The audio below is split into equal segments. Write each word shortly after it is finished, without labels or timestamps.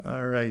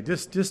right.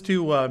 Just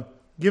to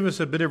give us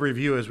a bit of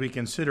review as we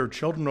consider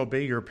children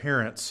obey your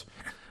parents.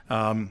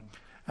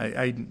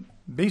 I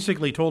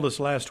basically told us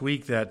last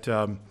week that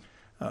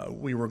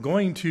we were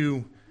going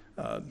to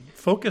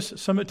focus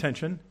some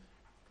attention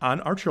on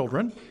our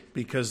children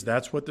because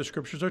that's what the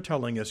scriptures are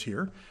telling us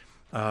here.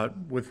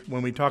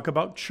 When we talk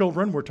about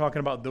children, we're talking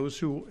about those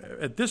who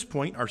at this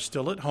point are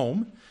still at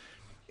home.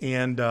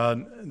 And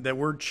that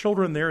word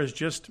children there is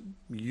just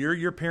you're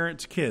your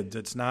parents' kids.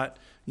 It's not,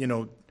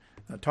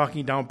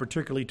 talking down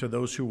particularly to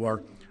those who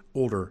are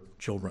older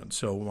children.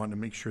 So we want to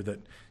make sure that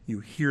you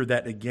hear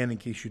that again in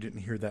case you didn't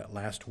hear that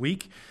last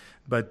week.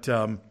 But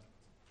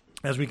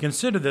as we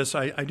consider this,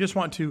 I just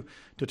want to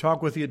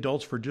talk with the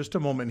adults for just a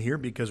moment here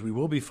because we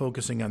will be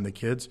focusing on the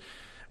kids.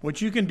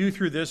 What you can do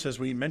through this, as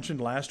we mentioned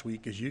last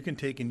week, is you can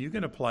take and you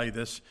can apply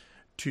this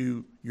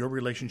to your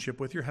relationship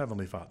with your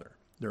Heavenly Father.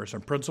 There are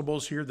some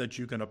principles here that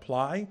you can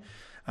apply,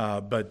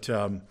 but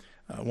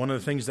one of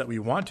the things that we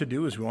want to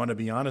do is we want to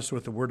be honest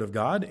with the Word of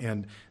God.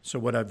 And so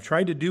what I've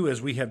tried to do,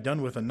 as we have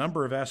done with a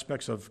number of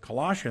aspects of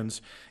Colossians,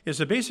 is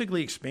to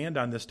basically expand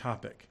on this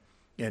topic.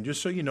 And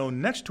just so you know,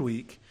 next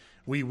week,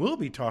 we will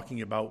be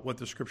talking about what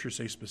the Scriptures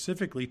say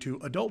specifically to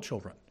adult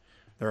children.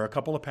 There are a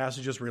couple of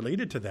passages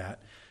related to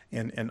that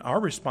and our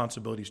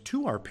responsibilities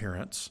to our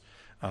parents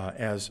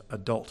as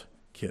adult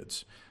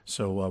kids.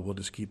 So we'll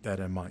just keep that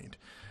in mind.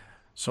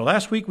 So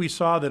last week we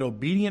saw that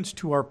obedience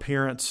to our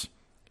parents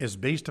is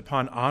based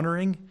upon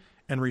honoring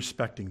and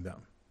respecting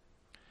them.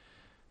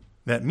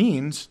 That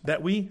means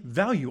that we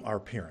value our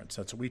parents.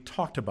 That's what we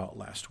talked about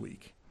last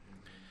week.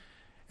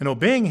 And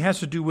obeying has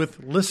to do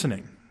with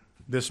listening.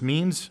 This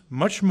means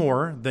much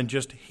more than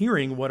just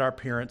hearing what our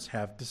parents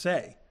have to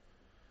say.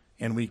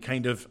 And we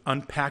kind of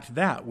unpacked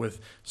that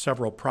with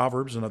several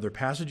proverbs and other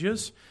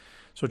passages.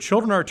 So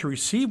children are to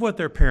receive what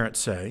their parents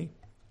say.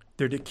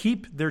 They're to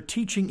keep their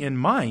teaching in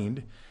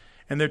mind,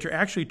 and they're to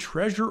actually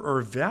treasure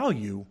or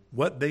value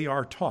what they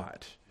are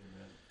taught.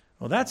 Amen.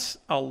 Well, that's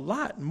a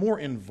lot more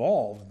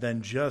involved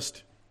than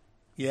just,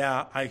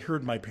 I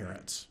heard my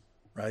parents,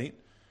 right?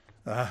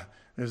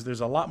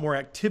 There's a lot more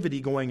activity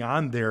going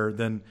on there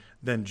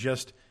than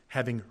just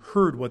having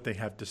heard what they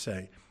have to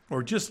say,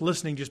 or just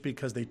listening just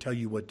because they tell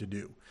you what to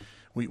do.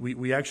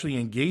 We actually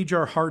engage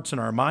our hearts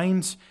and our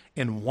minds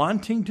in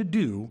wanting to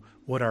do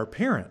what our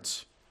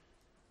parents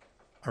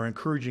are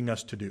encouraging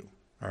us to do,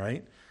 all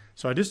right?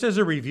 So just as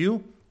a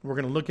review, we're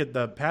going to look at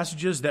the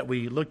passages that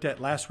we looked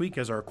at last week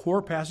as our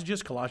core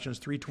passages, Colossians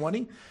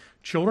 3:20.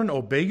 Children,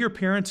 obey your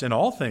parents in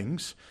all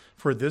things,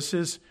 for this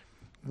is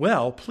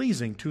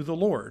well-pleasing to the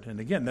Lord. And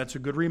again, that's a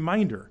good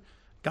reminder.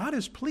 God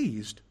is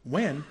pleased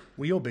when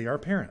we obey our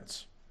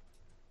parents.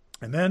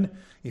 And then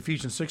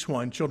Ephesians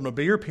 6:1, children,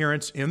 obey your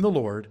parents in the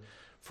Lord,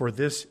 for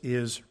this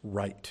is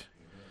right.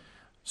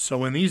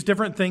 So in these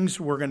different things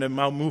we're going to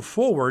now move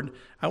forward,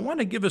 I want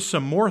to give us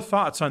some more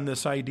thoughts on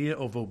this idea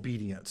of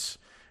obedience.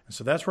 And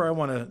so that's where I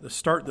want to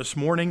start this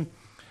morning,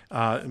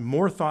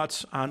 more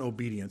thoughts on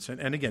obedience.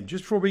 And again,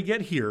 just before we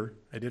get here,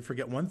 I did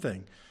forget one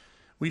thing.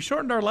 We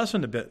shortened our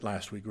lesson a bit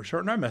last week. We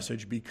shortened our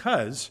message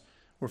because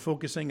we're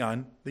focusing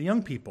on the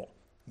young people.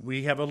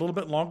 We have a little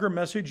bit longer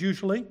message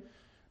usually,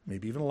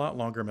 maybe even a lot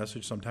longer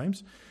message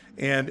sometimes.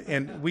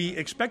 And we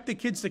expect the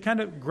kids to kind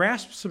of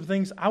grasp some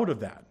things out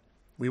of that.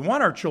 We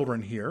want our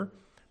children here,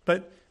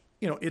 but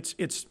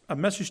it's a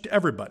message to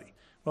everybody.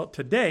 Well,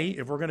 today,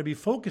 if we're going to be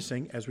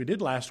focusing, as we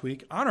did last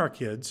week, on our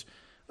kids,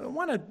 I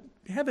want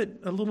to have it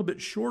a little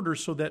bit shorter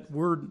so that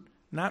we're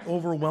not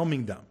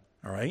overwhelming them,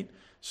 all right?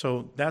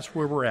 So that's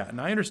where we're at. And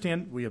I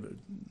understand we have a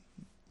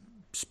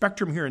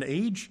spectrum here in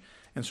age,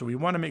 and so we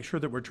want to make sure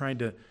that we're trying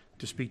to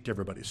speak to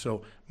everybody.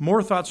 So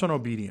more thoughts on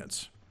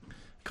obedience.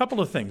 A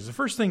couple of things. The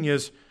first thing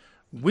is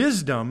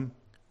wisdom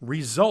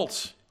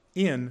results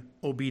in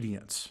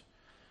obedience.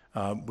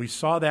 We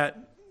saw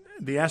that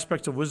the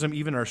aspects of wisdom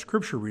even in our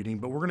scripture reading,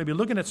 but we're going to be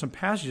looking at some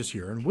passages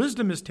here. And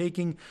wisdom is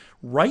taking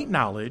right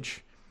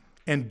knowledge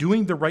and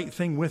doing the right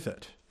thing with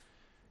it.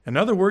 In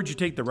other words, you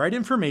take the right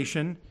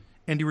information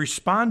and you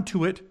respond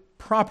to it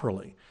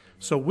properly.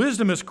 So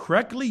wisdom is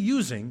correctly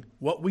using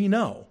what we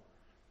know.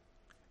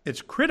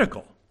 It's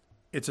critical.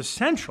 It's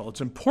essential.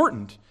 It's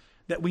important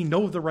that we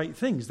know the right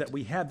things, that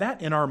we have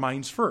that in our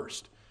minds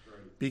first.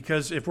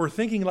 Because if we're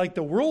thinking like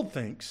the world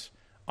thinks,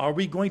 are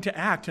we going to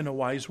act in a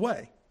wise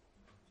way?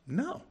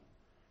 No.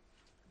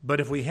 But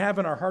if we have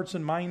in our hearts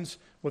and minds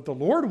what the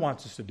Lord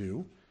wants us to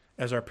do,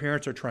 as our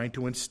parents are trying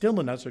to instill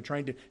in us, or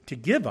trying to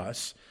give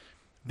us,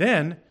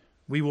 then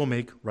we will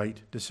make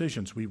right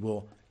decisions. We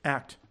will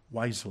act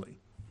wisely.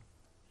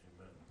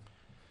 Amen.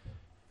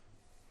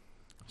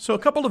 So a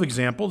couple of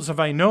examples. If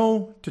I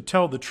know to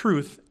tell the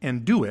truth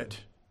and do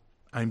it,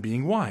 I'm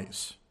being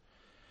wise.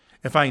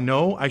 If I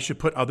know I should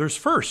put others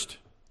first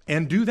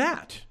and do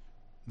that,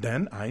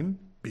 then I'm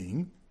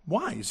being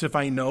wise. If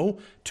I know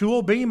to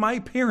obey my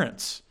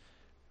parents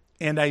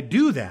and I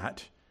do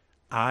that,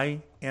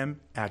 I am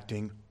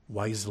acting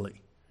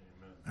wisely.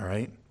 Amen. All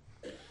right?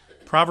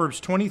 Proverbs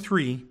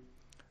 23,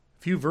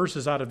 a few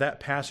verses out of that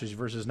passage,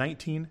 verses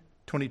 19,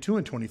 22,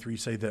 and 23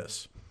 say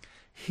this.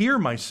 Hear,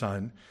 my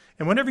son,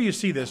 And whenever you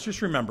see this,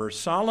 just remember,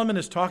 Solomon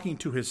is talking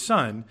to his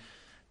son.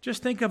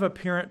 Just think of a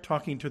parent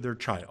talking to their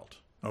child,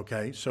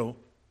 okay? So,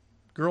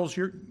 girls,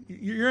 you're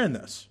in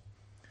this.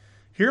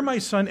 Hear my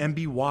son and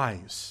be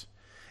wise,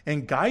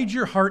 and guide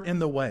your heart in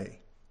the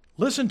way.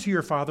 Listen to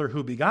your father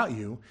who begot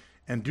you,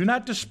 and do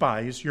not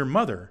despise your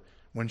mother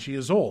when she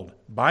is old.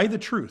 Buy the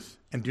truth,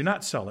 and do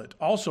not sell it.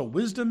 Also,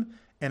 wisdom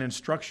and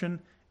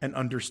instruction and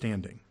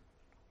understanding.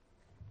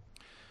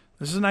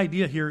 This is an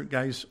idea here,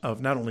 guys,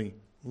 of not only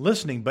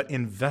listening, but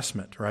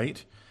investment,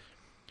 right?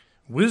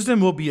 Wisdom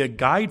will be a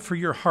guide for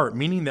your heart,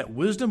 meaning that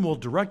wisdom will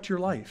direct your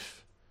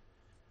life.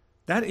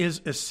 That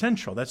is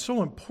essential. That's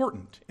so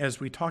important, as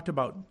we talked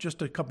about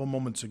just a couple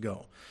moments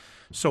ago.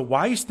 So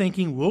wise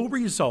thinking will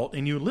result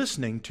in you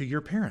listening to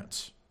your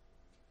parents.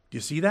 Do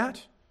you see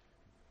that?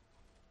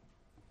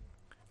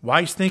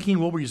 Wise thinking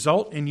will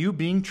result in you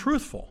being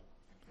truthful.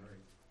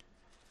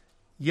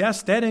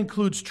 Yes, that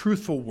includes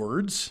truthful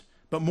words,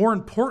 but more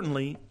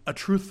importantly, a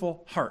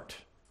truthful heart.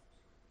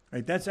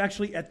 Right? That's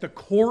actually at the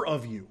core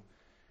of you,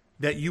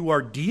 that you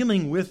are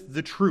dealing with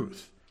the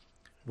truth.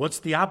 What's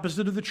the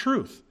opposite of the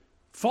truth?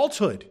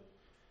 Falsehood.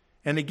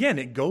 And again,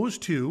 it goes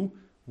to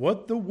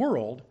what the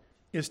world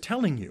is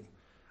telling you,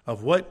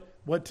 of what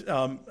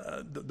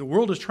the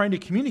world is trying to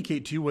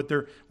communicate to you,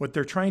 what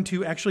they're trying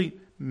to actually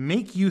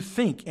make you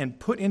think and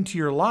put into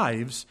your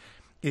lives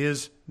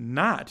is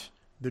not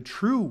the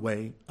true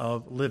way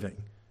of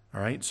living.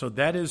 All right? So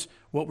that is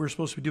what we're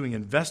supposed to be doing,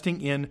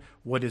 investing in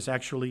what is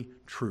actually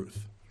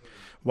truth.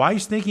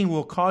 Wise thinking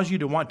will cause you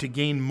to want to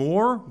gain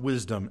more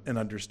wisdom and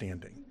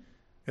understanding.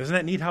 Isn't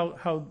that neat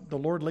how the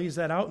Lord lays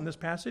that out in this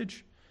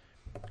passage?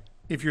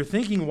 If you're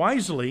thinking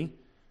wisely,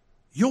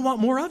 you'll want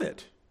more of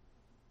it.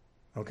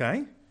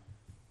 Okay?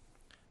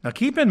 Now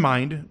keep in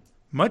mind,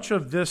 much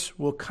of this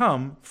will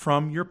come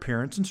from your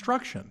parents'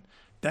 instruction.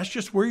 That's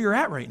just where you're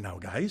at right now,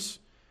 guys.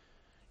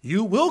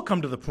 You will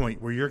come to the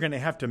point where you're going to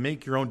have to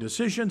make your own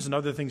decisions and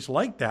other things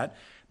like that.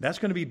 That's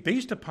going to be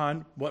based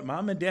upon what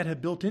mom and dad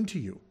have built into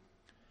you.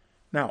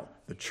 Now,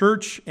 the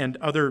church and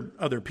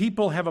other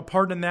people have a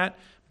part in that,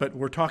 but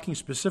we're talking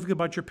specifically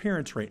about your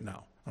parents right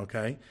now,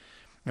 okay?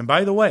 And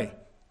by the way,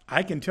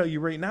 I can tell you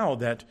right now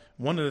that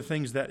one of the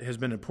things that has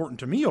been important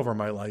to me over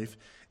my life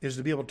is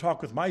to be able to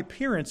talk with my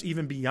parents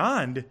even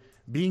beyond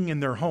being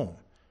in their home,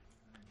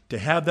 to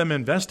have them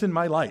invest in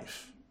my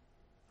life,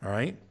 all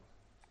right?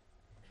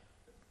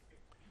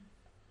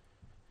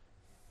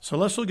 So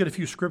let's look at a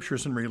few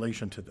scriptures in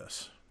relation to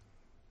this.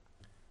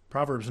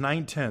 Proverbs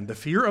 9:10, the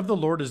fear of the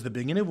Lord is the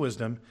beginning of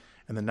wisdom,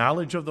 and the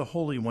knowledge of the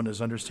Holy One is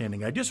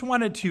understanding. I just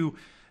wanted to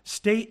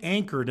stay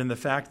anchored in the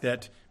fact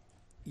that,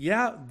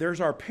 yeah,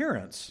 there's our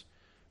parents,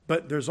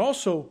 but there's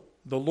also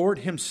the Lord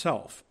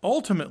himself.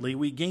 Ultimately,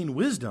 we gain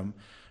wisdom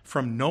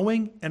from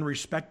knowing and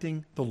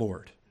respecting the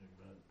Lord.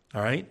 Amen.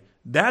 All right?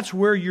 That's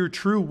where your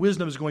true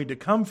wisdom is going to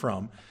come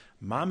from.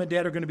 Mom and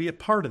dad are going to be a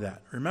part of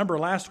that. Remember,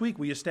 last week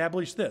we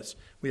established this.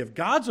 We have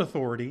God's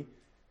authority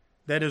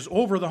that is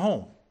over the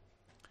home.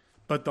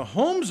 But the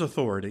home's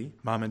authority,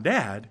 mom and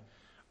dad,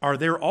 are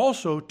there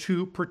also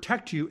to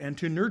protect you and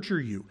to nurture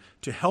you,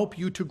 to help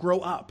you to grow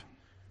up,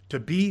 to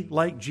be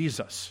like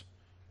Jesus.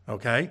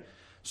 Okay?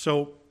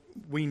 So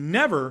we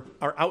never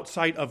are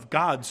outside of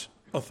God's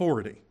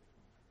authority.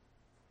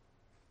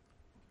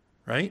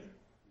 Right?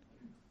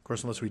 Of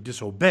course, unless we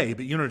disobey,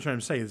 but you know what I'm trying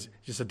to say, it's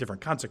just a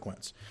different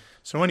consequence.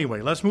 So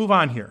anyway, let's move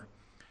on here.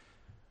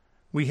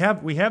 We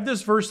have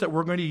this verse that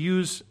we're going to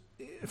use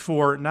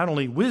for not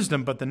only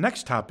wisdom, but the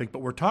next topic,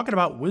 but we're talking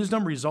about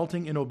wisdom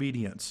resulting in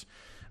obedience.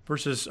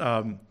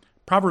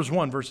 Proverbs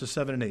 1, verses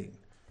 7 and 8.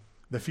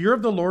 The fear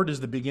of the Lord is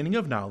the beginning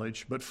of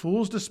knowledge, but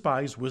fools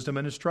despise wisdom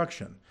and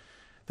instruction.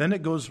 Then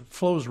it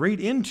flows right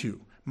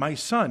into, my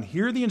son,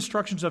 hear the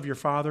instructions of your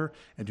father,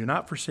 and do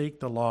not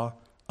forsake the law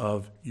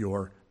of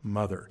your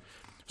mother.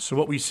 So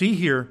what we see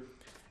here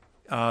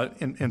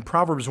in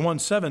Proverbs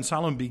 1:7,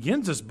 Solomon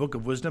begins this book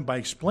of wisdom by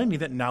explaining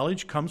that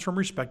knowledge comes from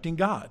respecting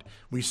God.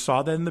 We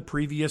saw that in the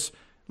previous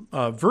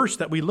verse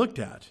that we looked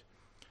at.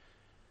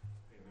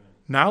 Amen.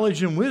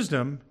 Knowledge and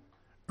wisdom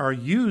are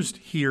used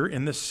here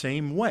in the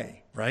same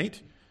way,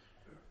 right?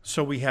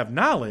 So we have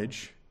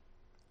knowledge,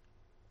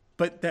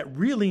 but that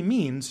really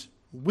means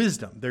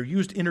wisdom. They're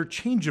used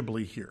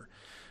interchangeably here.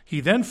 He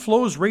then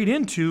flows right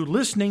into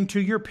listening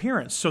to your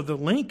parents. So the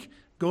link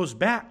goes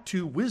back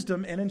to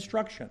wisdom and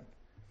instruction.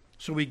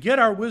 So we get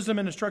our wisdom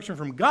and instruction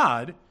from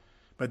God,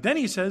 but then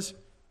he says,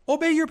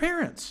 obey your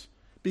parents,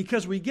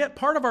 because we get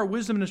part of our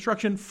wisdom and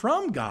instruction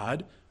from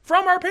God,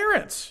 from our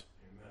parents.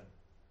 Amen.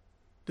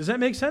 Does that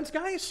make sense,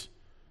 guys?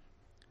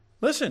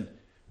 Listen,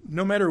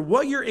 no matter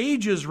what your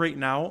age is right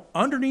now,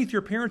 underneath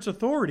your parents'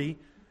 authority,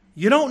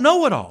 you don't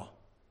know it all.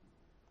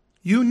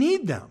 You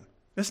need them.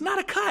 It's not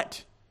a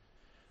cut.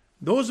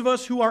 Those of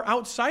us who are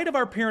outside of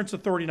our parents'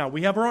 authority now,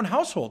 we have our own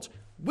households.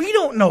 We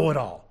don't know it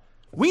all.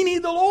 We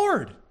need the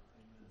Lord.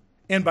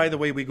 And by the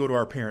way, we go to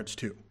our parents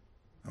too,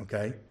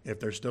 okay, if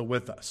they're still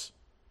with us.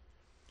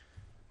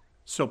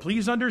 So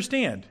please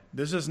understand,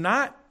 this is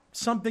not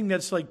something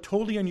that's like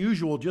totally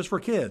unusual just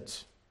for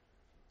kids.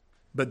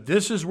 But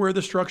this is where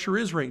the structure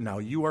is right now.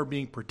 You are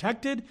being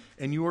protected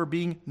and you are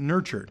being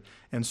nurtured.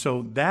 And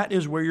so that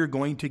is where you're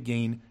going to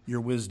gain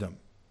your wisdom.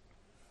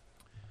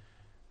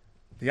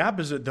 The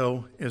opposite,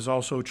 though, is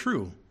also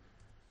true.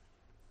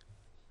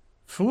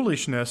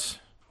 Foolishness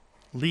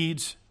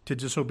leads to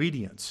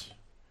disobedience.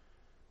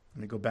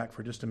 Let me go back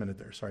for just a minute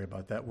there. Sorry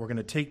about that. We're going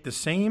to take the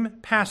same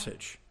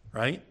passage,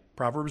 right?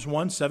 Proverbs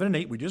 1, 7 and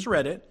 8. We just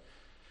read it.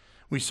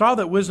 We saw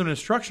that wisdom and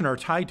instruction are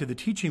tied to the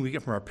teaching we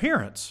get from our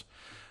parents.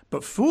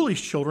 But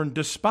foolish children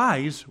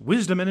despise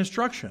wisdom and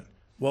instruction.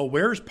 Well,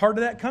 where's part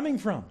of that coming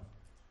from?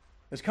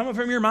 It's coming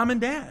from your mom and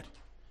dad.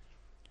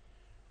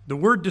 The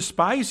word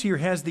despise here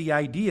has the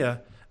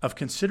idea of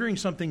considering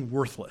something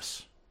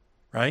worthless,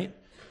 right?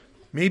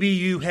 Maybe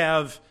you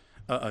have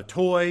a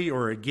toy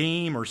or a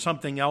game or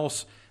something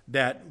else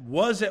that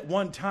was at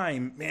one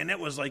time, man, that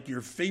was like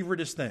your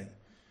favoriteest thing.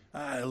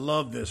 I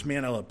love this,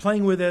 man. I love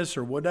playing with this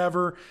or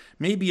whatever.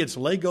 Maybe it's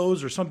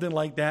Legos or something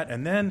like that.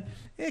 And then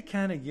it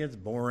kind of gets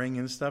boring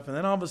and stuff. And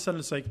then all of a sudden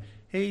it's like,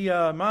 hey,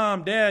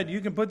 Mom, Dad, you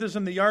can put this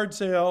in the yard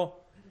sale,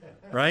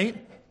 right?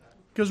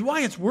 Because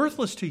why? It's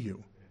worthless to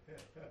you.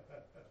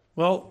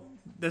 Well,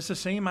 that's the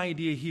same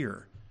idea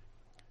here.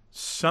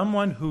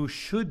 Someone who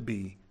should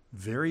be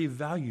very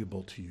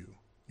valuable to you,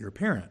 your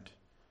parent,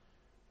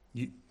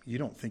 you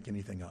don't think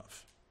anything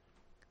of.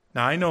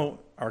 Now, I know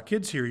our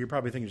kids here, you're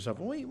probably thinking to yourself,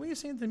 well, what are you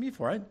saying to me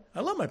for? I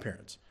love my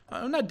parents.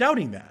 I'm not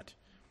doubting that.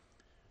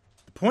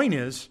 The point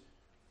is,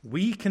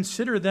 we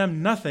consider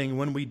them nothing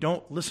when we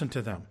don't listen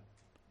to them.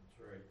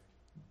 That's right.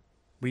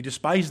 We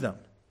despise them.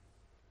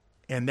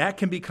 And that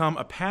can become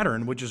a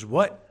pattern, which is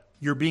what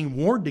you're being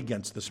warned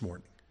against this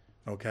morning,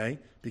 okay?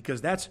 Because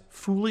that's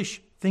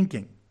foolish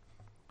thinking.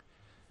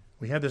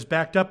 We have this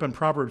backed up in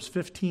Proverbs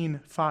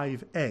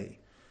 15:5a.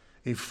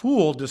 A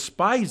fool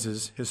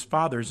despises his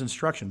father's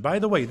instruction. By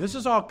the way, this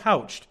is all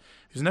couched.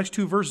 These next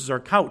two verses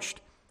are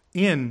couched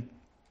in,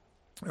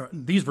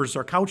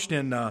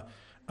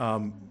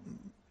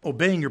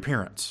 obeying your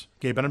parents.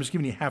 Okay, but I'm just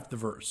giving you half the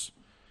verse.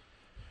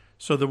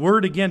 So the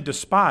word, again,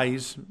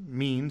 despise,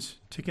 means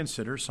to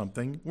consider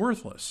something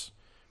worthless.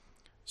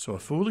 So a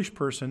foolish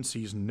person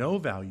sees no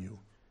value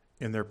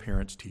in their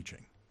parents'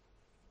 teaching.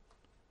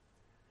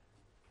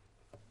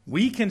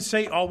 We can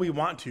say all we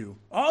want to.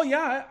 Oh,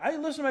 yeah, I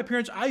listen to my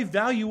parents. I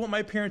value what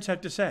my parents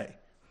have to say.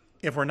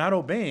 If we're not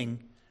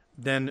obeying,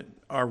 then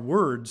our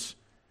words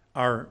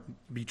are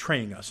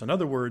betraying us. In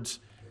other words,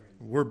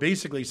 we're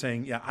basically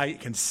saying, yeah, I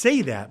can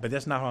say that, but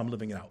that's not how I'm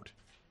living it out.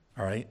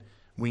 All right?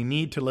 We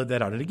need to live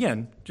that out. And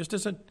again, just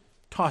as a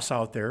toss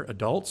out there,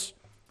 adults,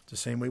 it's the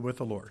same way with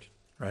the Lord,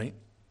 right?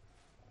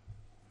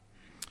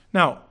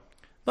 Now,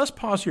 let's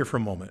pause here for a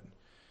moment.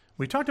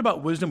 We talked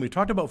about wisdom. We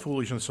talked about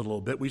foolishness a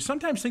little bit. We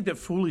sometimes think that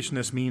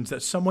foolishness means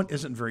that someone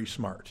isn't very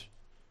smart,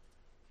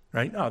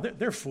 right? No,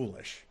 they're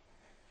foolish.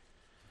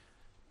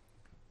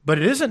 But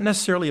it isn't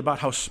necessarily about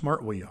how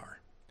smart we are.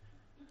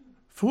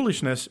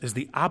 Foolishness is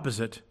the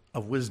opposite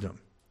of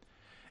wisdom.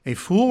 A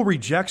fool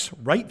rejects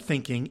right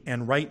thinking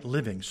and right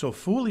living. So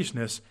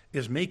foolishness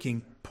is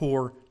making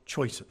poor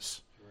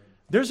choices.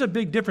 There's a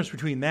big difference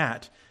between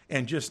that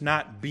and just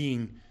not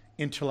being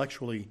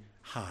intellectually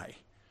high,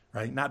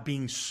 right? Not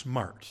being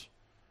smart.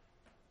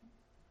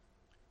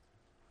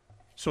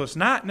 So it's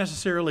not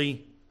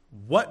necessarily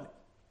what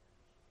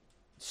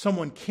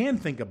someone can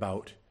think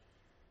about,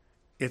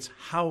 it's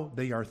how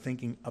they are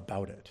thinking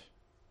about it.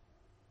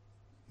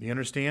 You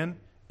understand?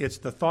 It's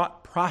the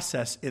thought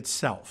process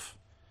itself.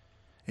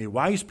 A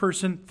wise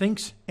person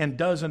thinks and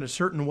does in a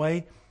certain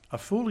way. A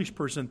foolish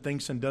person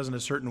thinks and does in a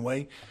certain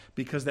way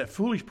because that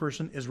foolish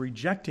person is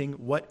rejecting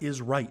what is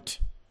right.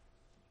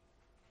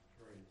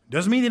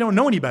 Doesn't mean they don't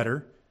know any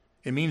better.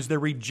 It means they're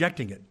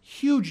rejecting it.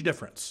 Huge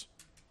difference.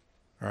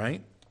 All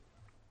right?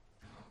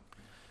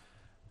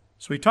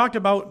 So we talked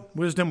about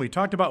wisdom. We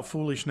talked about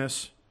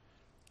foolishness.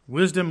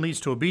 Wisdom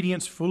leads to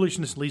obedience.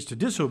 Foolishness leads to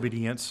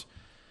disobedience.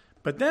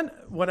 But then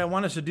what I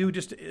want us to do,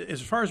 just as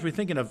far as we're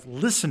thinking of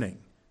listening,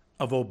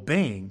 of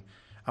obeying,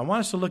 I want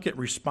us to look at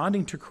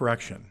responding to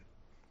correction.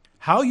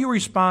 How you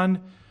respond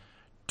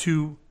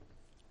to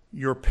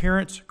your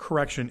parents'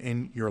 correction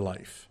in your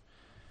life.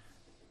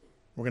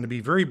 We're going to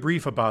be very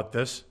brief about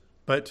this,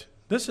 but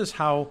this is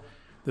how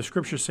the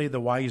scriptures say the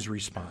wise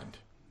respond.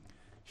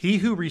 He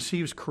who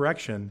receives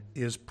correction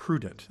is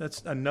prudent.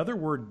 That's another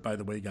word, by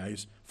the way,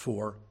 guys,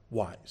 for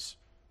wise.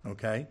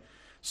 Okay?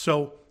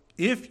 So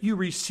if you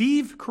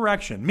receive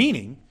correction,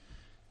 meaning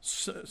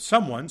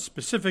someone,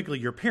 specifically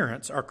your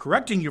parents, are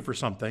correcting you for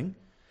something,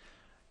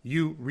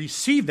 you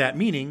receive that,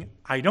 meaning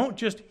I don't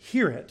just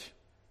hear it.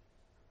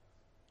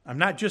 I'm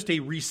not just a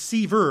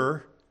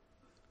receiver,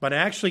 but I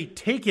actually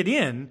take it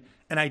in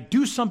and I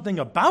do something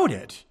about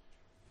it.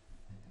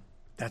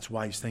 That's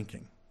wise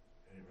thinking.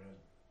 Amen.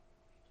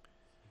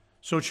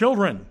 So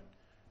children,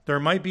 there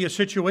might be a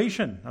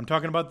situation, I'm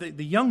talking about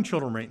the young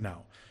children right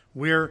now,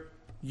 where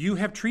you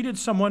have treated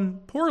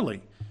someone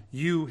poorly.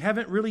 You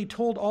haven't really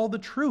told all the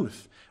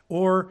truth,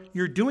 or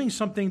you're doing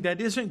something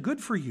that isn't good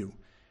for you.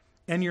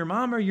 And your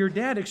mom or your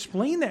dad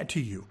explain that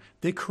to you.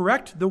 They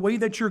correct the way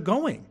that you're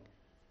going.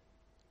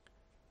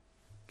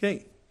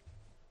 Okay,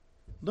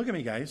 look at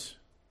me, guys.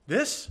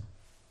 That's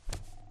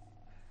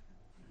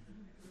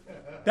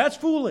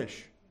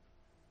foolish.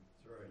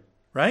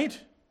 Right?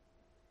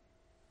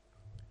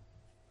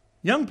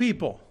 Young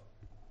people,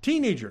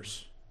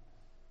 teenagers,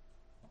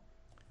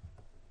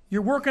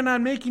 you're working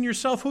on making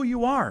yourself who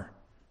you are.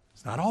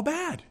 It's not all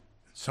bad.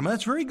 Some of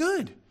that's very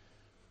good.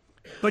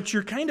 But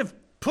you're kind of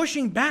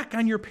pushing back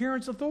on your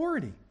parents'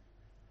 authority.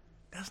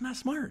 That's not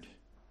smart.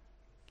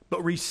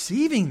 But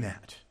receiving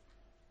that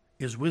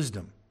is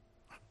wisdom.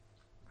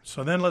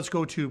 So then let's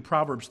go to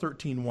Proverbs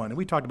 13:1. And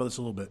we talked about this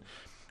a little bit.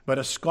 But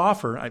a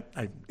scoffer,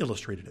 I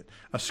illustrated it.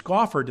 A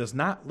scoffer does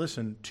not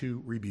listen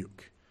to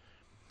rebuke.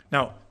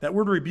 Now, that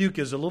word rebuke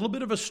is a little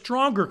bit of a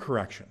stronger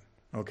correction,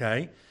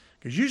 okay?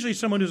 Because usually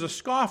someone who's a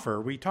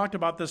scoffer, we talked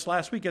about this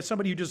last week, is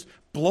somebody who just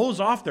blows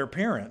off their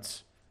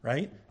parents,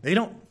 right?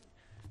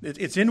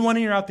 It's in one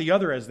ear, out the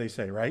other, as they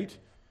say, right?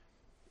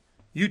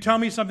 You tell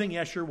me something,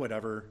 yeah, sure,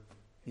 whatever.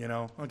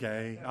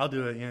 Okay, I'll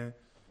do it, yeah.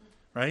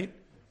 Right?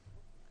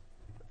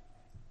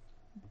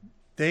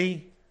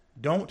 They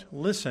don't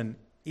listen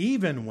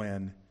even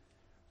when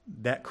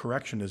that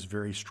correction is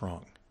very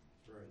strong.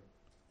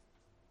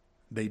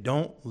 They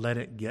don't let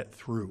it get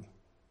through.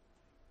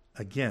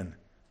 Again,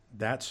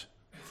 that's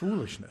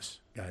foolishness,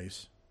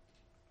 guys.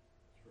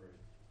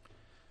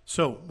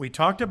 So we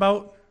talked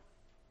about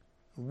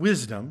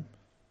wisdom.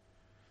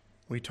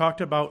 We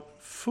talked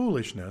about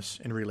foolishness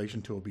in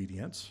relation to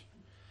obedience.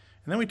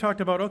 And then we talked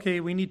about, okay,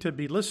 we need to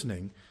be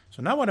listening.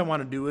 So now what I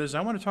want to do is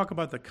I want to talk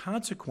about the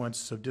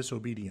consequences of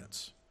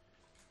disobedience.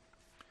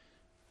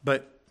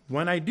 But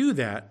when I do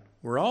that,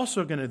 we're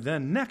also going to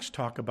then next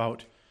talk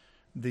about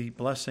the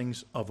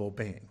blessings of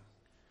obeying.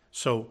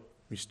 So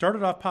we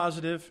started off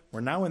positive.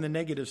 We're now in the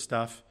negative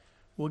stuff.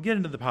 We'll get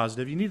into the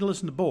positive. You need to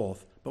listen to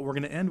both, but we're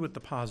going to end with the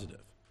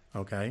positive,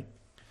 okay?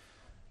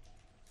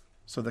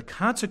 So the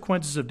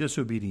consequences of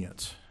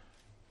disobedience.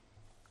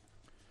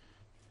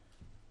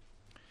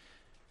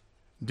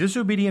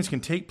 Disobedience can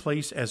take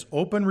place as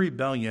open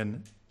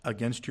rebellion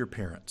against your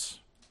parents,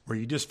 where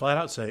you just flat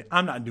out say,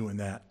 I'm not doing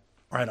that,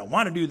 or I don't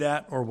want to do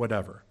that, or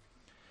whatever.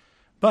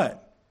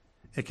 But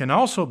it can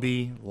also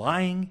be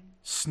lying,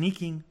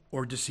 sneaking,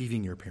 or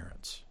deceiving your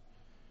parents.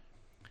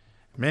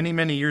 Many,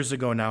 many years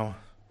ago now,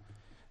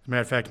 as a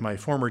matter of fact, my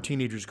former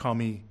teenagers call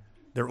me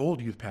their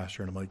old youth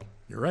pastor, and I'm like,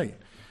 you're right.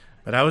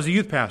 But I was a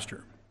youth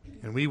pastor,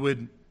 and we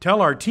would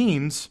tell our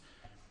teens,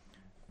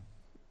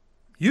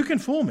 you can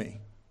fool me.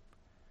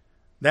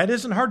 That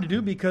isn't hard to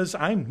do because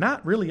I'm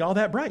not really all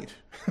that bright.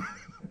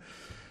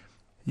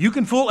 You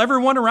can fool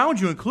everyone around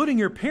you, including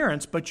your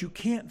parents, but you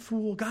can't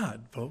fool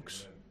God,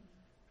 folks.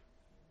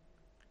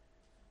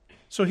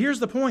 So here's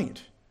the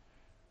point.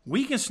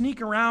 We can sneak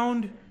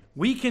around.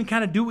 We can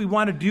kind of do what we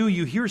want to do.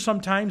 You hear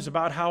sometimes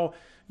about how,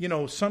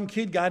 some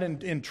kid got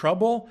in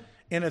trouble,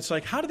 and it's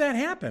like, how did that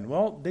happen?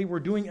 Well, they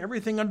were doing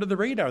everything under the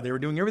radar. They were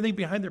doing everything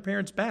behind their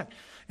parents' back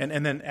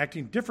and then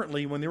acting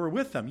differently when they were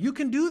with them. You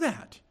can do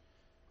that.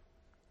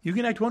 You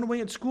can act one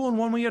way at school and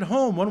one way at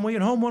home, one way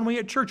at home, one way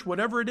at church,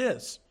 whatever it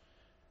is.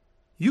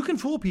 You can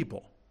fool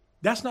people.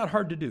 That's not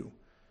hard to do.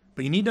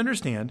 But you need to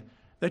understand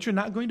that you're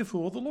not going to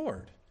fool the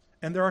Lord.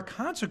 And there are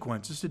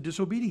consequences to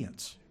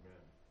disobedience.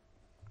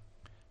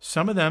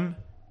 Some of them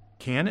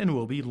can and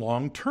will be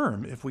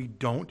long-term if we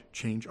don't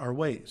change our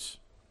ways.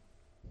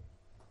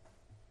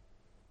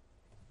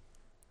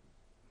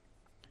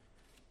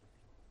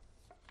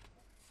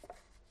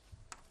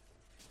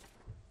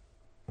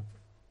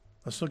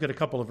 Let's look at a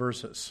couple of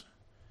verses.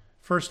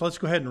 First, let's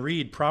go ahead and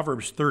read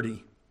Proverbs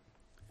 30.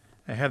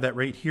 I have that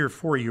right here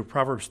for you,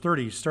 Proverbs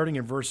 30, starting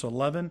in verse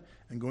 11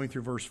 and going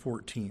through verse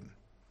 14.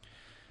 It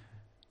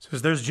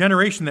says, there's a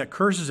generation that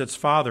curses its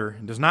father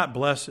and does not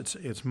bless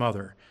its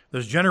mother.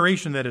 There's a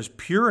generation that is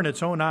pure in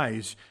its own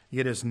eyes,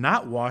 yet is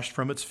not washed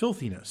from its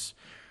filthiness.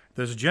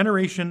 There's a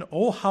generation,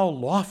 oh, how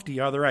lofty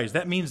are their eyes.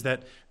 That means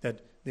that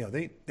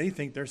they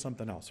think there's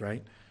something else,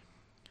 right?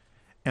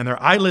 And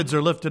their eyelids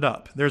are lifted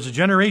up. There's a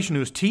generation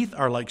whose teeth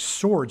are like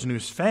swords and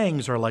whose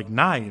fangs are like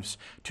knives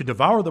to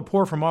devour the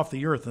poor from off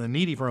the earth and the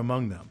needy from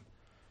among them.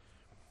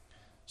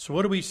 So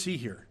what do we see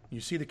here?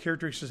 You see the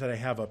characteristics that I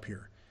have up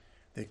here.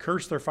 They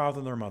curse their father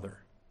and their mother.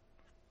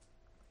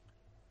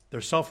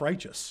 They're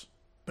self-righteous,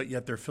 but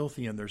yet they're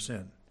filthy in their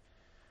sin.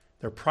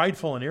 They're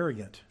prideful and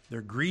arrogant. They're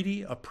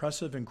greedy,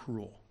 oppressive, and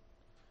cruel.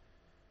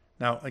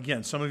 Now,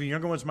 again, some of you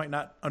younger ones might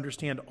not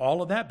understand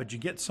all of that, but you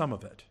get some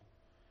of it.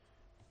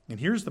 And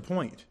here's the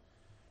point.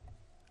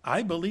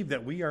 I believe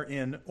that we are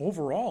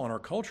overall in our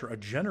culture, a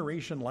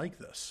generation like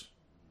this.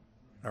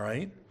 All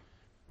right?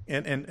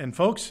 And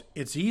folks,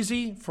 it's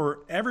easy for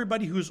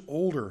everybody who's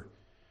older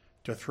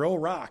to throw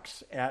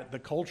rocks at the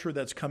culture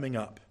that's coming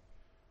up,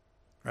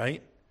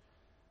 right?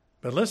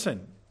 But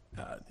listen,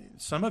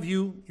 some of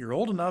you, you're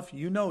old enough,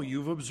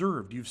 you've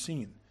observed, you've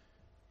seen.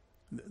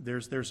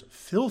 There's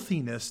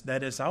filthiness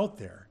that is out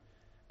there.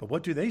 But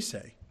what do they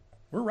say?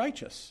 We're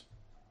righteous.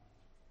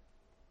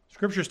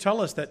 Scriptures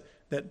tell us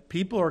that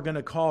people are going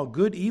to call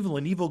good evil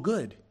and evil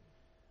good.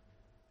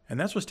 And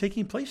that's what's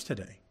taking place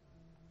today.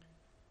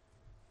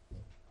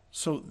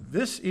 So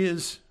this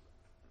is,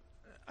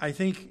 I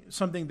think,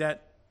 something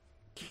that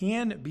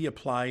can be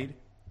applied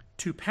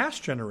to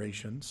past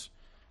generations,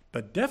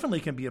 but definitely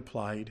can be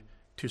applied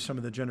to some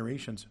of the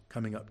generations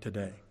coming up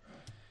today.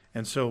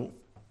 And so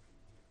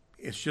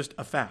it's just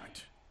a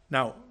fact.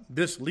 Now,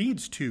 this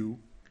leads to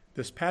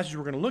this passage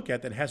we're going to look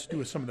at that has to do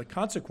with some of the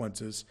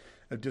consequences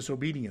of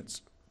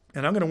disobedience.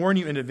 And I'm going to warn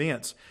you in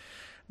advance.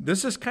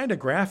 This is kind of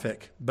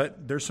graphic,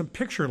 but there's some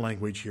picture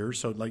language here,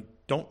 so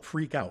don't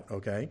freak out,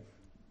 okay? It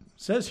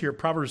says here,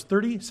 Proverbs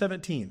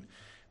 30:17,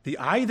 the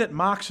eye that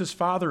mocks his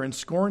father and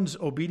scorns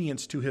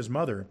obedience to his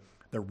mother,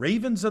 the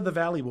ravens of the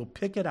valley will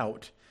pick it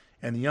out,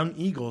 and the young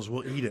eagles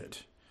will eat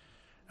it.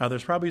 Now,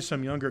 there's probably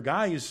some younger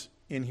guys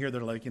in here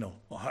that are like,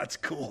 well, that's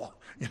cool.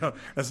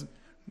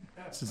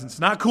 It's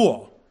not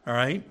cool, all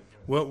right?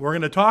 Well, we're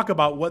going to talk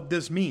about what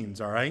this means,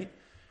 all right?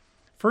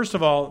 First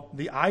of all,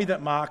 the eye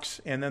that mocks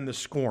and then the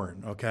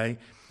scorn, okay?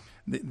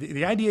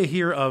 The idea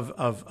here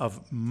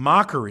of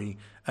mockery,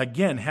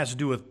 again, has to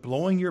do with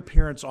blowing your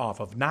parents off,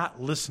 of not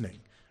listening,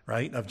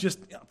 right? Of just,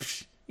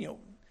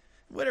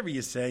 whatever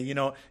you say,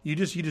 you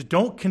just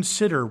don't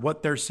consider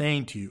what they're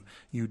saying to you.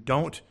 You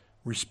don't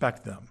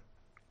respect them.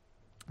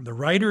 The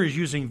writer is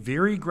using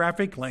very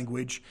graphic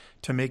language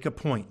to make a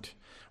point.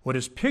 What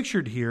is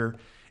pictured here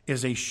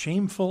is a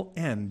shameful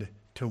end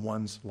to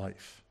one's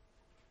life,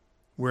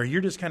 where you're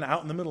just kind of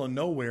out in the middle of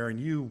nowhere and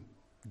you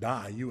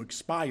die, you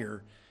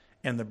expire,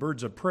 and the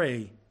birds of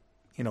prey,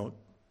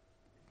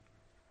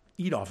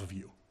 eat off of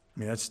you. I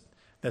mean,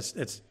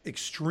 that's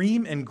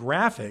extreme and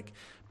graphic,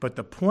 but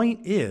the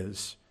point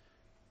is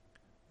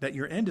that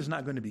your end is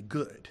not going to be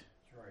good.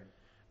 Right.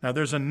 Now,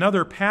 there's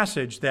another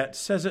passage that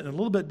says it in a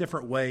little bit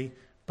different way,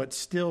 but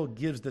still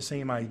gives the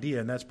same idea,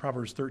 and that's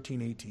Proverbs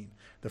 13:18.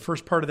 The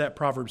first part of that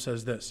proverb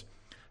says this: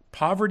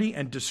 poverty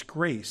and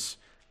disgrace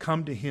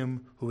come to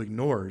him who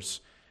ignores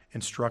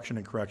instruction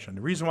and correction.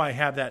 The reason why I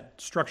have that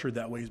structured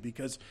that way is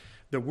because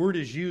the word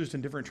is used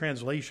in different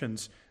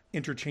translations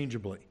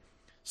interchangeably.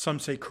 Some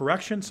say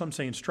correction, some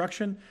say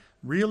instruction.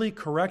 Really,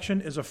 correction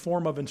is a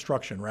form of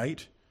instruction,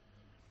 right?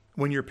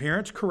 When your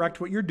parents correct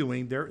what you're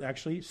doing, they're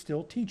actually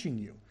still teaching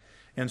you.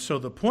 And so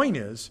the point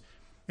is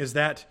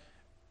that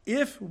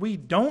if we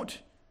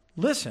don't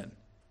listen,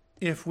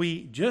 if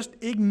we just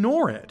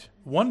ignore it,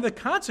 one of the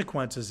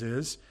consequences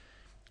is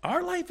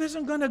our life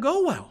isn't going to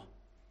go well.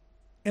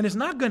 And it's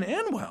not going to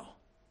end well.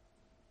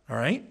 All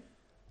right?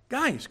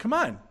 Guys, come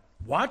on.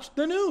 Watch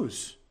the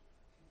news.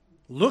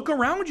 Look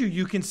around you.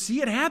 You can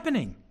see it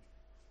happening.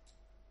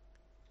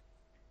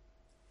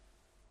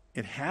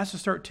 It has to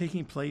start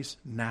taking place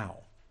now.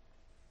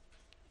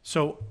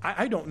 So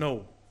I don't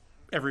know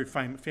every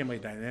family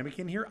dynamic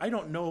in here. I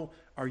don't know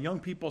our young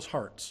people's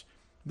hearts.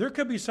 There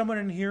could be someone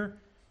in here,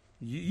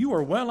 you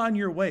are well on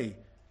your way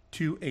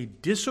to a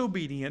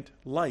disobedient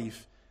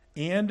life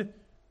and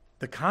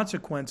the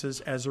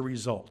consequences as a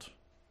result.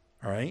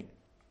 All right?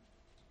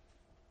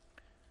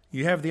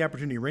 You have the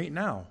opportunity right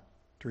now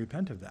to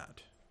repent of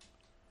that,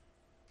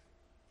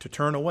 to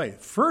turn away.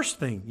 First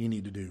thing you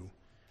need to do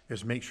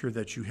is make sure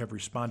that you have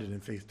responded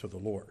in faith to the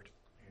Lord.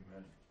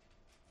 Amen.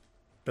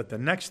 But the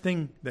next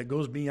thing that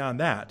goes beyond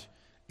that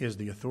is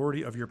the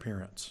authority of your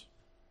parents.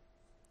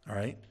 All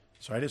right?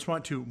 So I just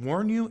want to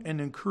warn you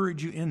and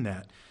encourage you in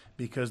that,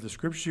 because the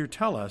scriptures here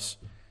tell us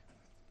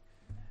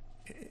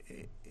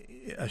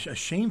a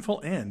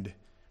shameful end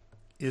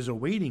is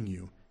awaiting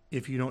you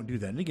if you don't do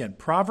that. And again,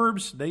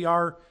 Proverbs, they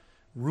are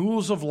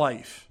rules of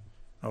life,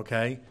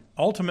 okay?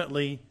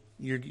 Ultimately,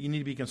 you need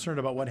to be concerned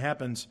about what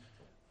happens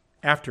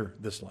after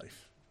this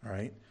life, all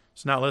right?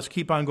 So now let's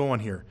keep on going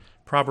here.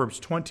 Proverbs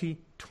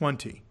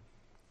 20:20.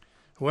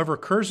 Whoever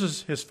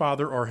curses his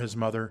father or his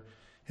mother,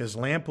 his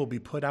lamp will be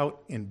put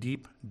out in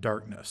deep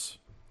darkness.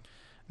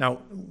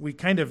 Now, we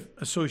kind of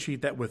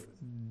associate that with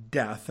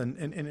death,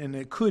 and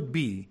it could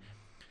be.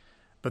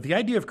 But the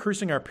idea of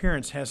cursing our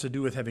parents has to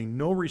do with having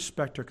no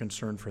respect or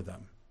concern for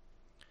them.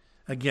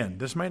 Again,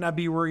 this might not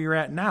be where you're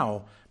at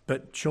now,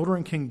 but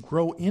children can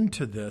grow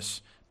into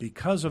this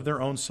because of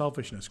their own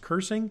selfishness.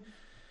 Cursing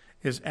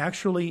is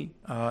actually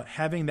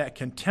having that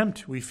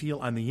contempt we feel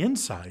on the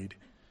inside,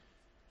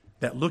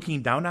 that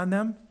looking down on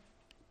them,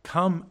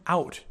 come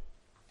out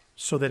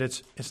so that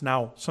it's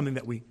now something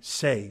that we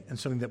say and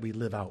something that we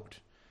live out.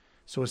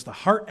 So it's the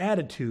heart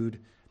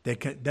attitude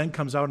that then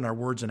comes out in our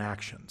words and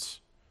actions.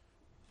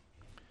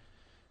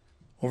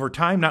 Over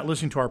time, not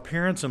listening to our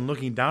parents and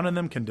looking down on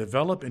them can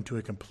develop into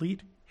a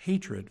complete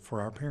hatred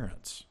for our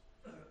parents.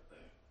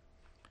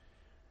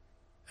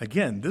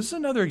 Again, this is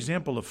another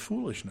example of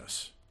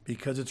foolishness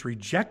because it's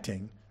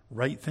rejecting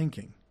right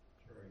thinking.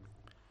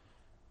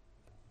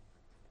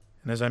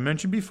 And as I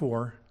mentioned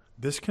before,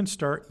 this can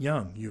start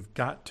young. You've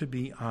got to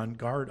be on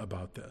guard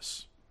about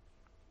this.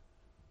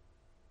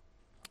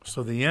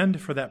 So the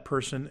end for that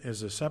person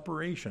is a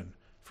separation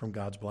from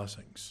God's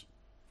blessings.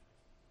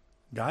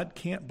 God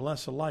can't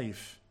bless a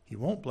life. He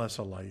won't bless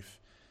a life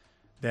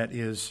that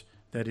is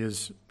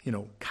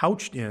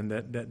couched in,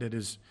 that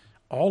is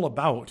all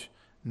about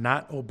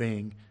not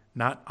obeying,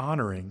 not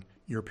honoring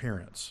your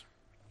parents.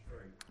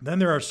 Then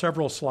there are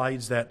several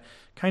slides that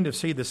kind of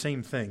say the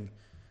same thing.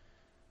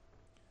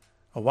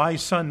 A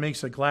wise son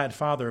makes a glad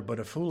father, but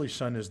a foolish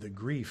son is the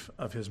grief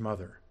of his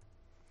mother.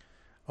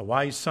 A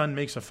wise son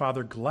makes a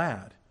father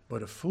glad,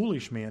 but a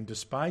foolish man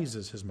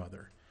despises his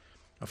mother.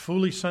 A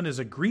foolish son is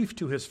a grief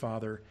to his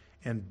father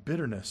and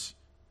bitterness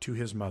to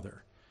his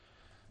mother.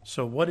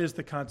 So what is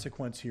the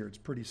consequence here? It's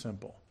pretty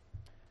simple.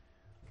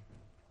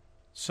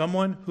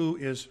 Someone who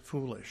is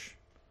foolish,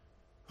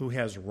 who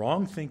has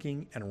wrong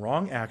thinking and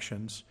wrong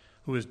actions,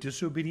 who is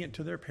disobedient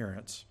to their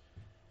parents,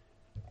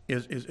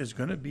 is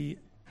going to be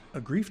a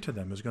grief to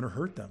them, is going to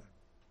hurt them,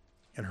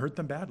 and hurt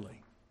them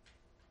badly.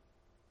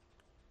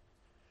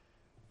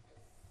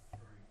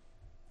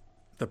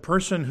 The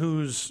person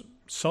who's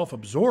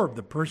self-absorbed,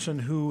 the person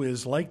who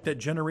is like that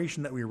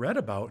generation that we read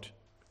about,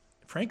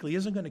 frankly,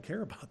 isn't going to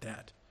care about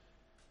that.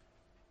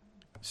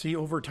 See,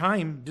 over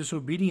time,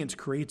 disobedience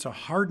creates a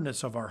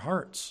hardness of our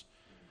hearts.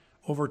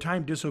 Over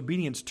time,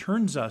 disobedience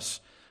turns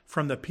us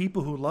from the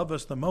people who love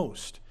us the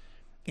most.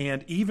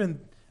 And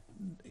even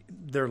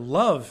their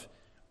love,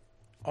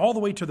 all the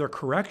way to their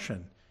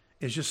correction,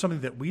 is just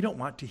something that we don't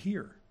want to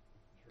hear.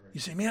 You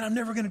say, man, I'm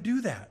never going to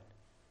do that.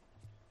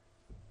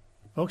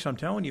 Folks, I'm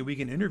telling you, we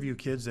can interview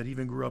kids that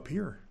even grew up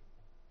here.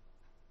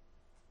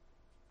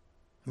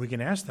 We can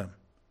ask them,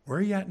 where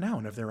are you at now?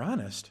 And if they're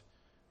honest,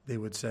 they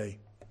would say,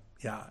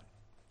 yeah,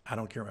 I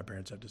don't care what my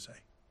parents have to say.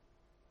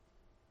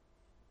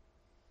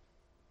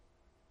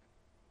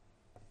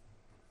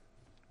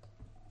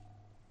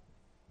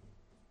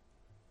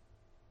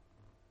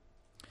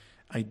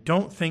 I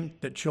don't think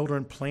that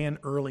children plan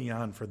early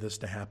on for this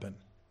to happen.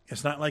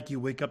 It's not like you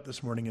wake up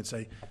this morning and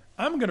say,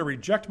 I'm going to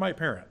reject my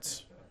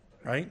parents,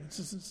 right?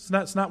 It's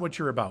not what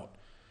you're about.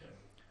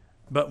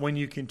 But when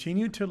you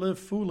continue to live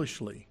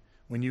foolishly,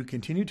 when you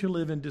continue to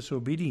live in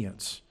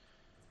disobedience,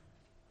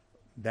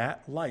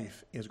 that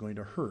life is going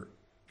to hurt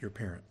your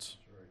parents.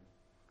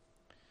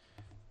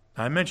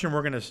 Now, I mentioned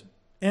we're going to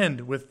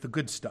end with the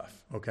good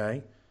stuff,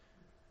 okay?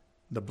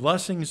 The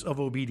blessings of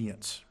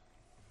obedience.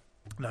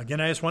 Now, again,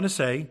 I just want to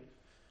say,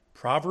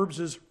 Proverbs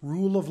is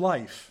rule of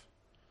life,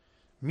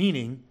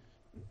 meaning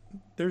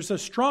there's a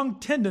strong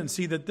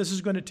tendency that this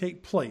is going to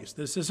take place.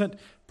 This isn't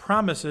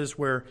promises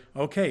where,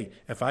 okay,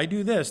 if I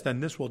do this, then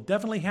this will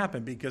definitely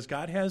happen because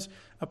God has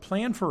a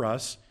plan for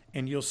us,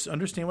 and you'll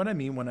understand what I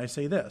mean when I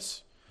say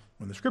this,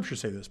 when the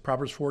scriptures say this,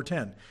 Proverbs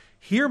 4:10.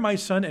 Hear, my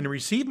son, and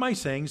receive my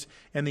sayings,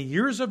 and the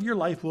years of your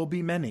life will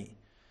be many.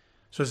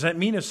 So does that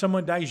mean if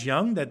someone dies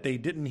young that they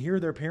didn't hear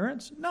their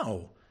parents?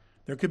 No.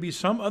 There could be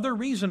some other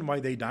reason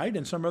why they died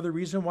and some other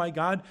reason why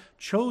God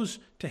chose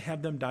to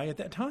have them die at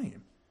that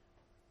time.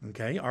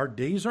 Okay, our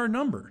days are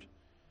numbered.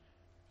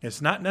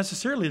 It's not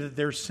necessarily that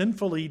they're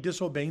sinfully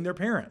disobeying their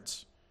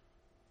parents.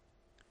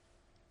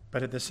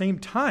 But at the same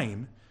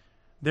time,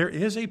 there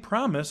is a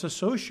promise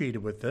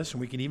associated with this,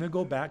 and we can even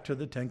go back to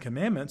the Ten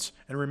Commandments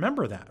and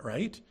remember that,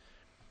 right?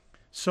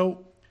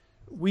 So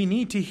we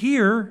need to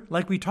hear,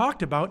 like we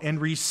talked about, and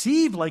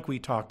receive, like we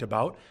talked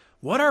about,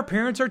 what our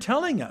parents are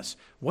telling us.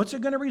 What's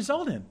it going to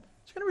result in?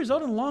 It's going to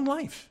result in a long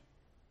life.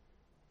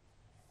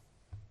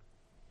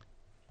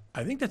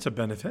 I think that's a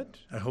benefit.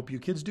 I hope you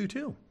kids do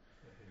too.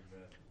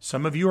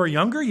 Some of you are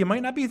younger. You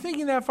might not be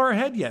thinking that far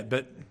ahead yet,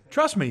 but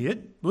trust me,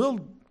 it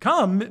will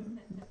come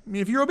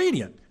if you're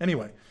obedient.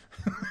 Anyway,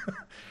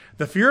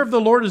 the fear of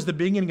the Lord is the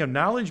beginning of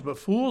knowledge, but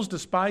fools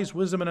despise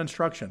wisdom and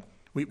instruction.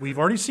 We've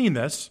already seen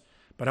this,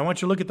 but I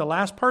want you to look at the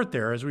last part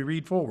there as we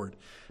read forward.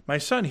 My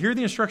son, hear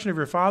the instruction of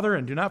your father,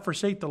 and do not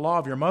forsake the law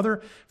of your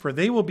mother, for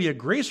they will be a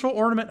graceful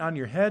ornament on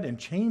your head and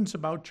chains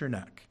about your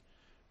neck.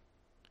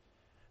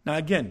 Now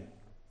again,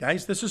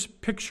 guys, this is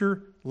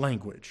picture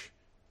language.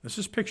 This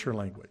is picture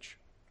language.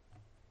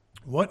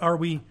 What are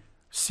we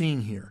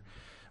seeing here?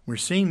 We're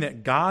seeing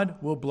that God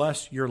will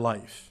bless your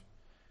life.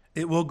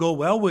 It will go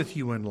well with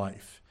you in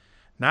life.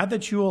 Not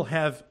that you will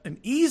have an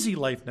easy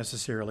life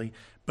necessarily,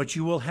 but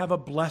you will have a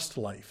blessed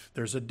life.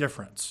 There's a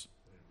difference.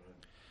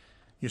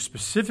 You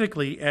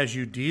specifically as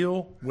you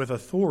deal with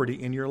authority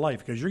in your life,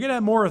 because you're going to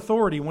have more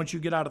authority once you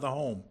get out of the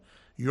home.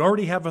 You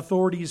already have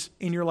authorities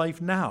in your life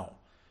now,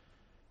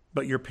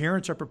 but your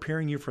parents are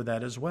preparing you for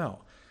that as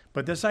well.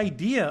 But this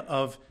idea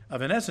of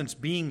in essence,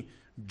 being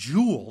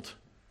jeweled,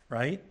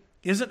 right,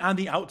 isn't on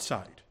the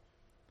outside.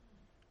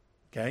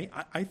 Okay?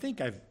 I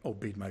think I've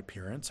obeyed my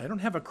parents. I don't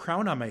have a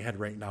crown on my head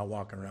right now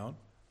walking around.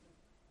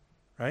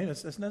 Right?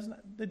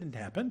 That didn't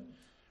happen.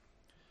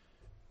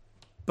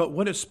 But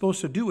what it's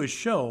supposed to do is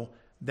show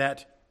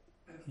that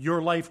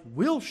your life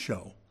will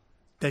show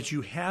that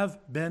you have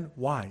been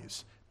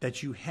wise,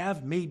 that you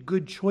have made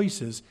good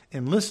choices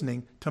in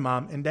listening to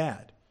mom and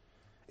dad.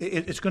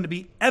 It's going to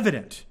be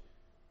evident.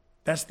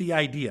 That's the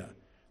idea.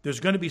 There's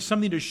going to be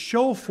something to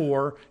show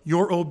for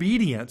your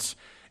obedience.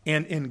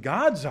 And in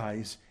God's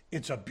eyes,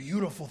 it's a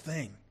beautiful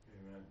thing.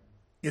 Amen.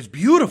 It's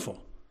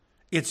beautiful.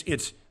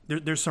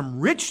 There's some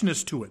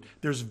richness to it.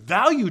 There's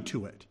value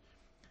to it.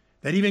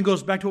 That even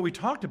goes back to what we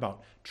talked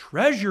about.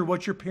 Treasure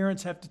what your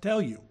parents have to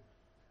tell you,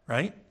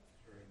 right?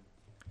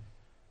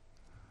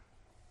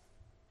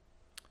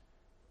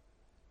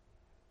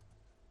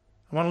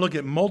 I want to look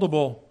at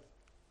multiple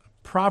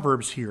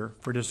Proverbs here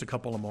for just a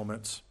couple of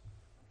moments.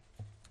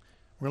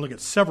 We're going to look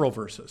at several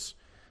verses.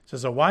 It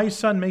says, a wise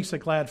son makes a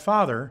glad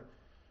father,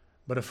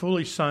 but a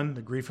foolish son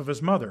the grief of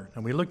his mother.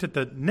 And we looked at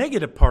the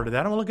negative part of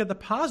that. I want to look at the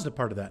positive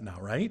part of that now,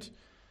 right?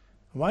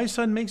 A wise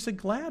son makes a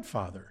glad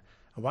father.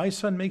 A wise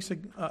son makes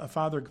a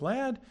father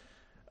glad.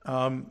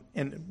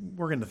 And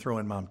we're going to throw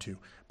in mom too.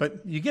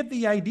 But you get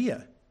the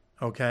idea,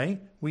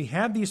 okay? We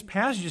have these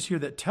passages here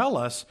that tell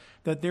us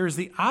that there's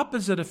the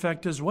opposite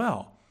effect as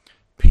well.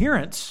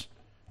 Parents,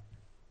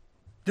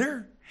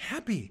 they're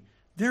happy.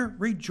 They're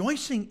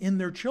rejoicing in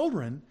their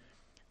children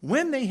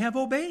when they have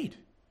obeyed.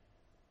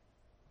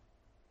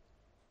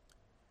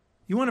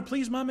 You want to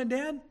please mom and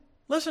dad?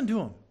 Listen to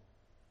them.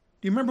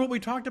 Do you remember what we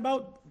talked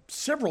about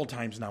several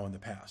times now in the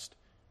past?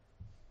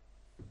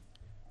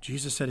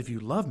 Jesus said, if you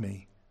love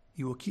me,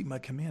 you will keep my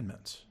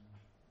commandments.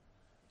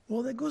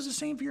 Well, that goes the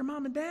same for your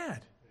mom and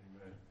dad.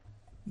 Amen.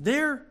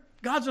 They're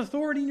God's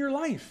authority in your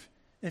life.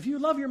 If you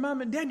love your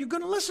mom and dad, you're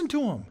going to listen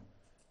to them.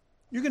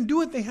 You're going to do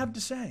what they have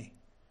to say.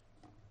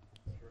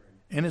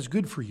 And it's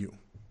good for you.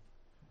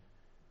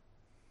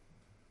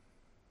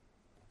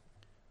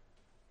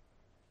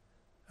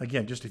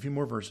 Again, just a few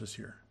more verses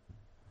here.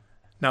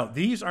 Now,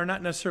 these are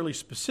not necessarily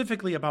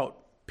specifically about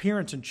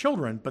parents and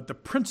children, but the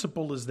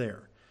principle is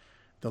there.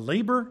 The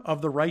labor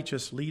of the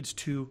righteous leads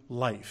to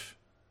life,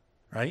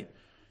 right?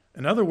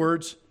 In other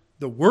words,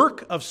 the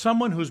work of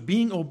someone who's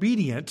being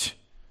obedient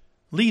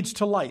leads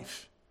to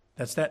life.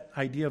 That's that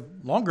idea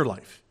of longer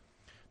life.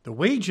 The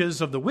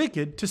wages of the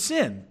wicked to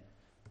sin.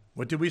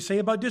 What did we say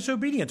about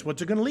disobedience?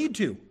 What's it going to lead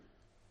to?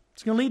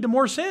 It's going to lead to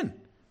more sin.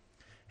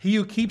 He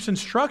who keeps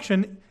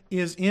instruction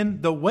is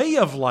in the way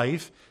of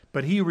life,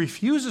 but he who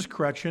refuses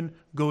correction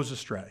goes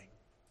astray.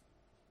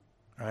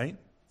 All right?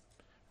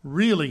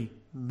 Really,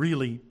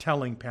 really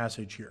telling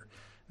passage here.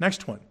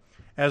 Next one.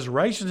 As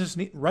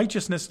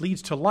righteousness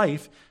leads to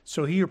life,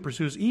 so he who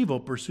pursues evil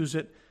pursues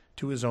it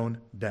to his own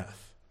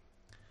death.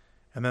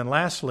 And then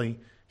lastly,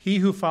 he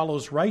who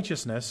follows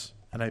righteousness,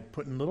 and I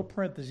put in little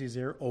parentheses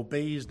there,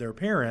 obeys their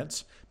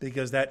parents,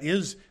 because that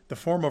is the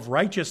form of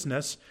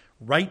righteousness,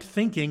 right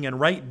thinking and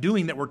right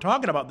doing that we're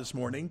talking about this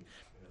morning,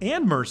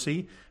 and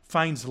mercy,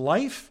 finds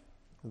life,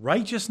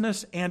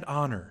 righteousness, and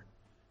honor.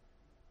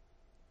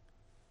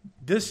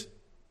 This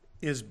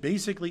is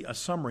basically a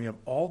summary of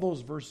all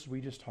those verses we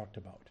just talked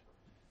about.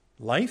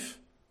 Life,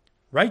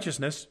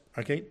 righteousness,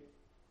 okay,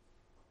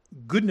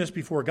 goodness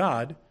before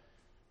God,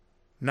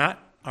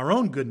 not our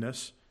own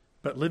goodness,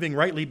 but living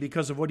rightly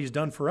because of what he's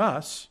done for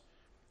us,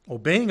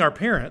 obeying our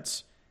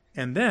parents,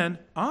 and then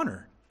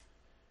honor.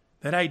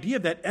 That idea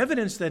of that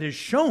evidence that is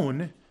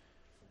shown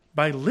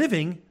by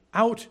living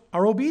out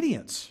our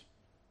obedience.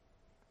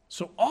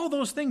 So all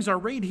those things are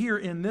right here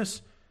in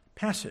this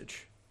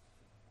passage.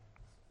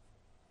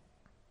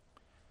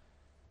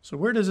 So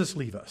where does this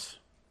leave us?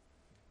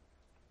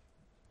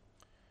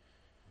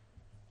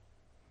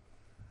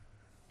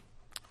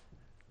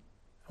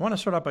 I want to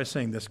start out by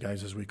saying this,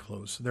 guys, as we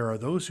close. There are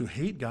those who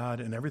hate God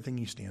and everything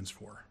he stands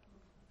for.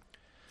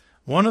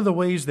 One of the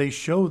ways they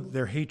show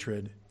their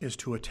hatred is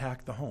to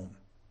attack the home.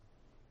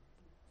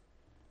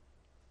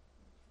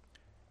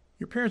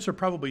 Your parents have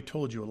probably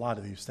told you a lot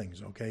of these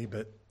things, okay?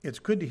 But it's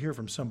good to hear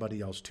from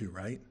somebody else too,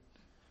 right?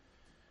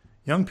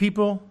 Young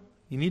people,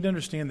 you need to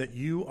understand that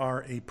you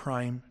are a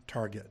prime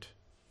target.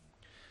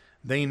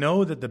 They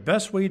know that the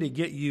best way to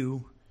get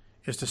you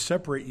is to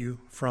separate you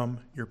from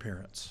your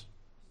parents.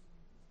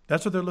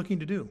 That's what they're looking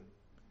to do.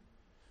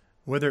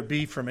 Whether it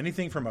be from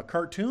anything from a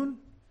cartoon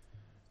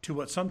to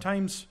what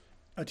sometimes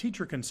a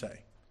teacher can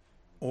say,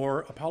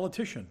 or a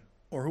politician,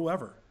 or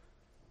whoever.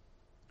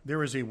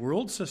 There is a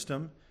world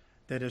system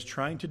that is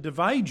trying to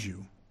divide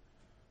you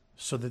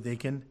so that they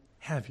can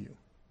have you.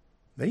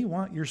 They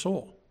want your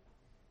soul.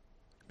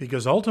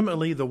 Because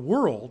ultimately the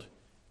world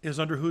is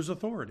under whose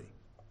authority?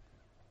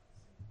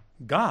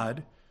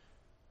 God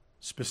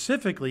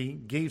specifically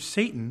gave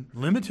Satan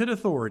limited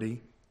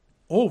authority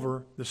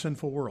over the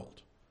sinful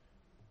world.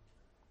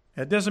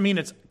 That doesn't mean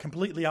it's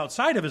completely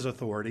outside of his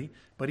authority,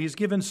 but he's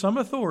given some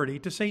authority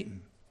to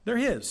Satan. They're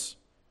his.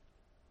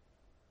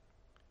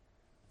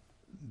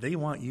 They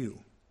want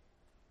you.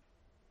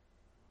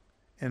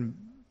 And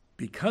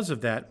because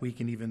of that, we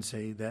can even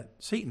say that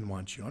Satan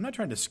wants you. I'm not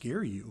trying to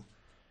scare you.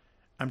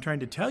 I'm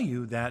trying to tell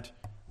you that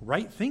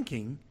right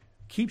thinking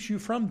keeps you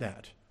from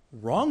that.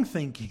 Wrong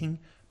thinking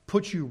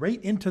puts you right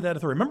into that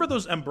authority. Remember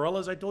those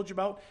umbrellas I told you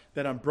about?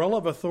 That umbrella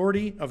of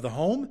authority of the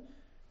home?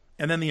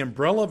 And then the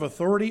umbrella of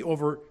authority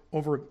over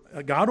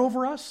God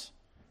over us?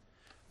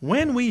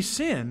 When we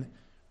sin,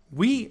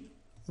 we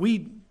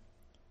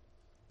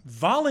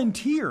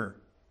volunteer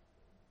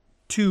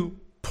to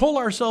pull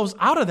ourselves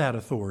out of that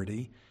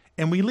authority,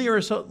 and we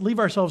leave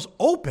ourselves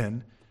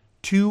open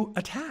to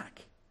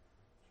attack.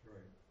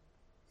 Right.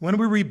 When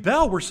we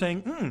rebel, we're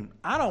saying,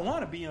 I don't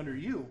want to be under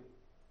you.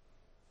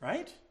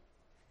 Right?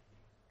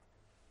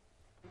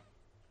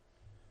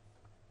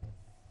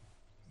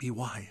 Be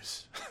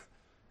wise.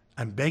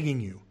 I'm begging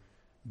you,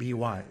 be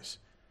wise.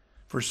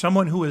 For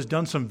someone who has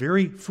done some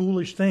very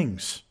foolish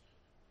things,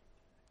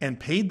 and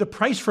paid the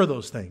price for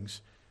those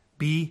things.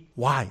 Be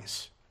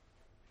wise.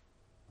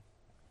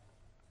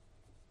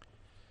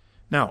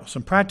 Now,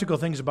 some practical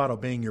things about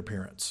obeying your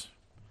parents.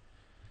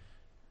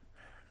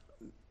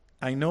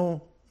 I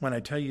know when I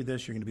tell you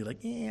this, you're going to be like,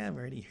 yeah, I've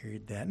already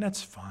heard that, and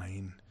that's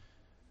fine.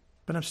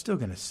 But I'm still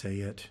going to say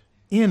it.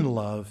 In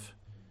love,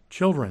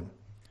 children,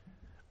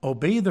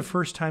 obey the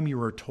first time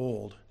you are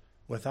told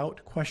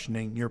without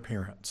questioning your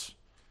parents.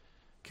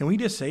 Can we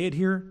just say it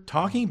here?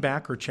 Talking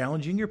back or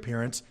challenging your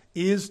parents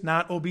is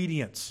not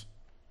obedience.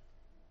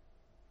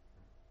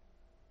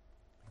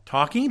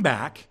 Talking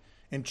back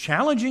and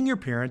challenging your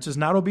parents is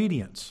not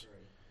obedience.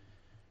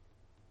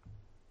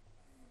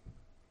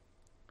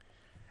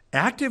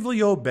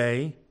 Actively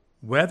obey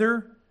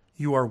whether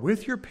you are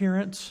with your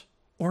parents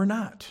or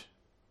not.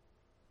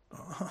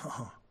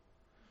 Oh.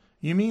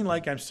 You mean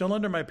like I'm still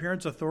under my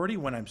parents' authority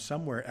when I'm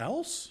somewhere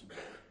else?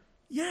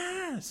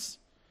 Yes.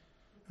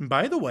 And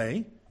by the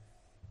way,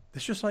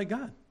 it's just like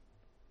God.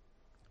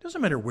 It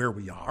doesn't matter where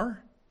we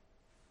are.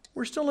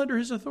 We're still under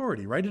his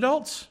authority, right,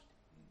 adults?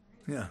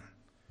 Yeah.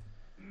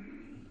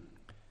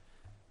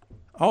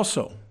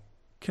 Also,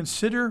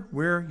 consider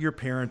where your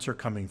parents are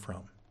coming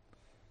from.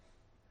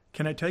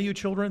 Can I tell you,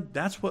 children,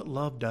 that's what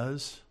love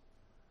does.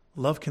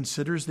 Love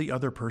considers the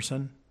other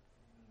person.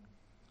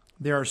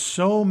 There are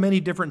so many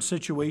different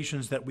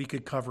situations that we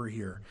could cover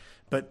here,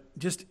 but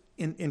just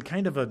in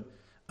kind of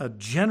a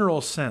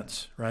general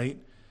sense, right?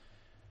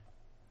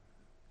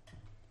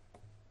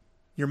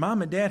 Your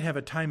mom and dad have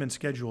a time and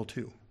schedule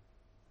too.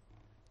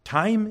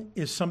 Time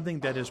is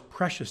something that is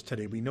precious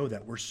today. We know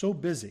that. We're so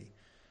busy.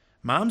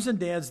 Moms and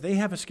dads, they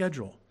have a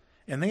schedule,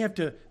 and they have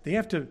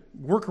to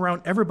work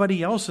around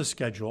everybody else's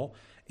schedule.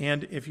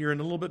 And if you're in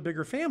a little bit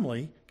bigger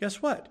family,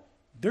 guess what?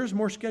 There's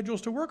more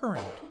schedules to work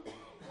around.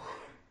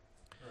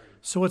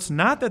 So it's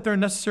not that they're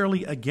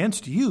necessarily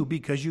against you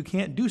because you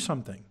can't do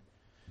something.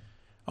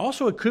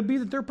 Also, it could be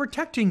that they're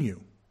protecting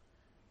you.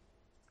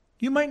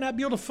 You might not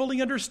be able to fully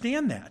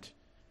understand that.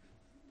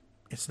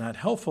 It's not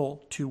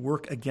helpful to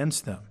work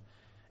against them.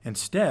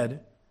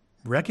 Instead,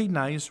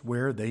 recognize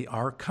where they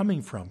are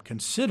coming from.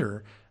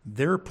 Consider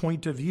their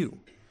point of view.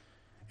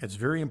 It's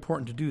very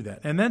important to do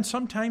that. And then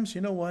sometimes, you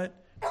know what?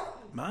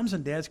 Moms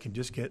and dads can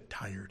just get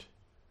tired.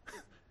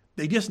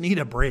 They just need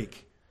a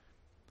break.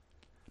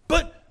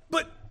 But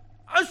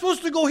I'm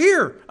supposed to go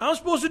here. I'm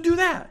supposed to do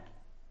that.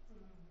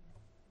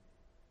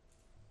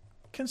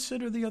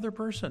 Consider the other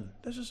person.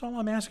 This is all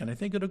I'm asking. I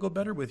think it'll go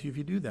better with you if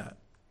you do that.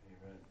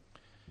 Amen.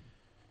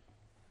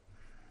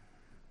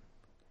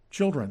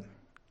 Children,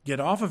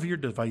 get off of your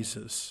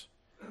devices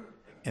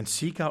and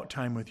seek out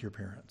time with your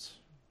parents.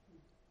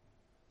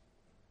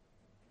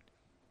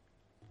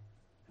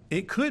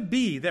 It could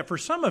be that for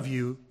some of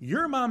you,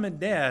 your mom and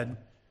dad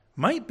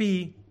might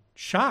be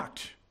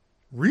shocked,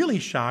 really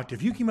shocked,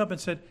 if you came up and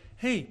said,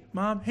 hey,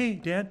 Mom, hey,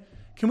 Dad,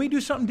 can we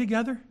do something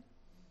together?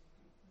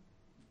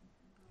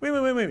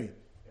 Wait.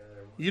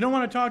 You don't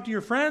want to talk to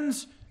your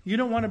friends? You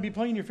don't want to be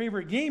playing your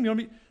favorite game?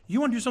 You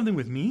want to do something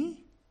with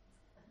me?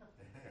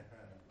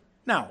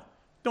 Now,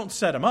 don't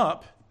set them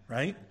up,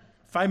 right?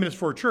 5 minutes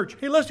before church,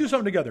 hey, let's do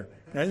something together.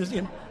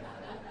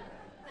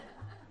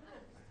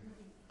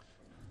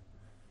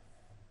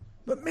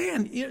 But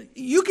man,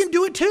 you can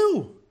do it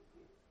too.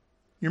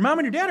 Your mom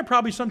and your dad are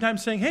probably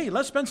sometimes saying, hey,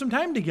 let's spend some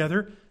time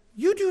together.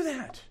 You do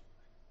that.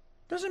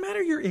 Doesn't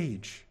matter your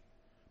age.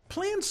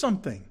 Plan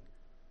something.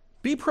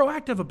 Be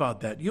proactive about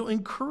that. You'll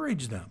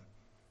encourage them,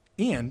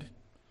 and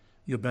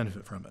you'll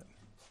benefit from it.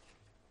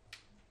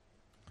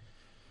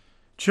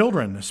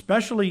 Children,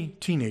 especially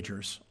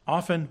teenagers,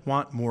 often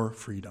want more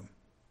freedom,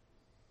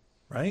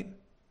 right?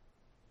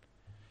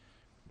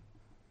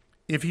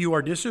 If you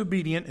are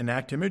disobedient and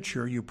act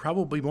immature, you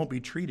probably won't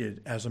be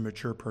treated as a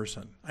mature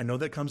person. I know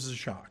that comes as a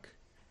shock.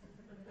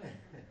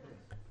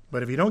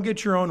 But if you don't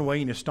get your own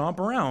way and you stomp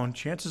around,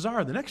 chances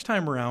are the next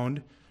time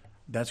around,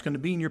 that's going to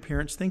be in your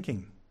parents'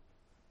 thinking.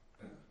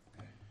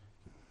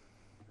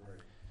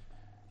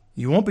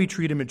 You won't be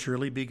treated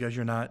maturely because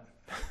you're not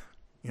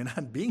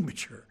being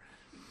mature.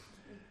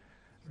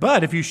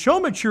 But if you show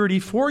maturity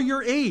for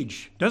your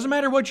age, doesn't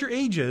matter what your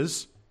age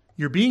is,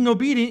 you're being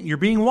obedient, you're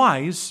being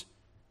wise,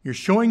 you're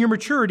showing your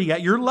maturity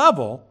at your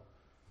level,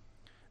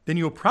 then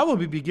you'll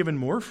probably be given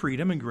more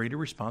freedom and greater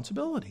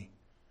responsibility.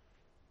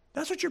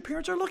 That's what your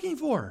parents are looking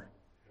for.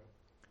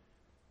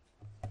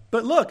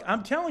 But look,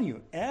 I'm telling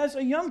you, as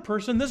a young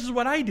person, this is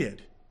what I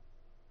did.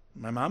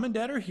 My mom and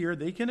dad are here.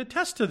 They can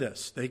attest to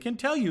this. They can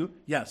tell you,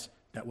 yes,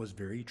 that was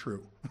very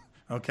true.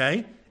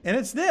 Okay? And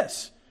it's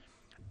this.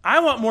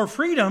 I want more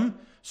freedom,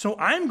 so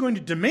I'm going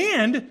to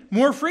demand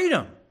more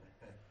freedom.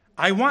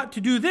 I want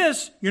to do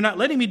this. You're not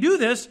letting me do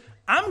this.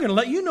 I'm going to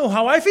let you know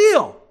how I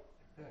feel.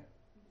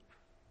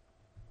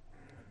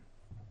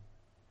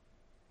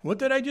 What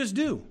did I just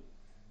do?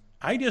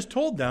 I just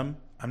told them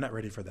I'm not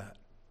ready for that.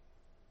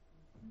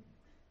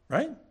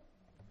 Right?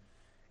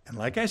 And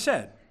like I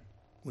said,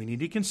 we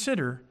need to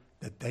consider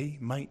that they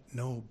might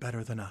know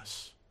better than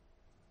us.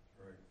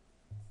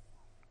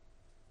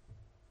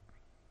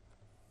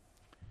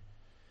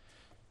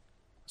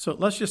 So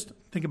let's just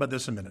think about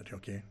this a minute,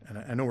 okay? And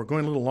I know we're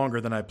going a little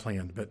longer than I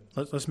planned, but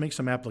let's make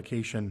some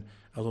application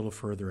a little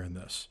further in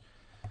this.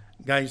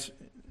 Guys,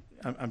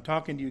 I'm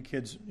talking to you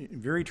kids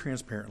very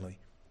transparently.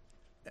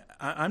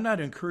 I'm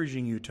not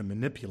encouraging you to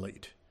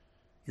manipulate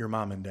your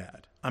mom and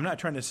dad. I'm not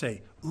trying to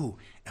say, ooh,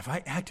 if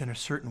I act in a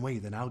certain way,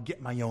 then I'll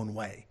get my own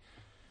way.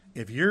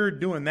 If you're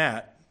doing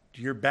that,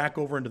 you're back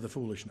over into the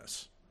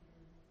foolishness.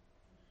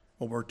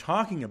 What we're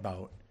talking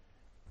about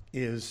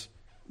is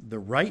the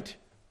right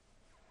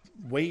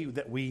way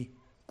that we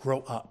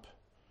grow up,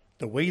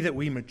 the way that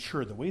we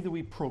mature, the way that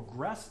we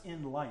progress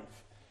in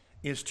life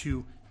is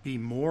to be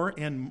more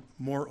and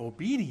more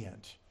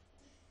obedient.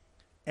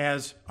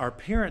 As our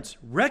parents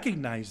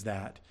recognize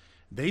that,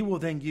 they will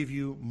then give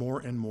you more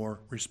and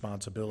more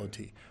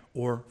responsibility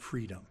or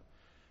freedom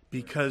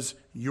because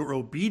your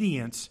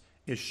obedience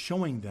is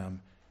showing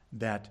them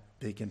that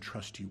they can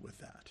trust you with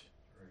that.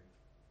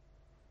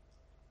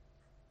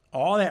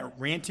 All that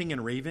ranting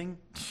and raving,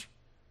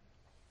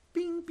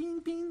 bing, bing,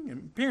 bing.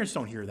 And parents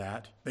don't hear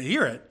that. They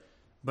hear it,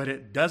 but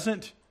it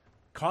doesn't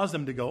cause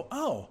them to go,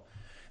 oh,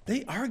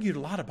 they argued a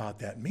lot about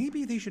that.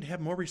 Maybe they should have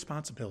more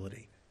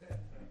responsibility.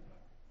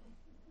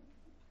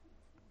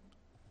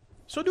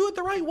 So do it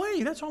the right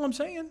way. That's all I'm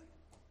saying. Amen.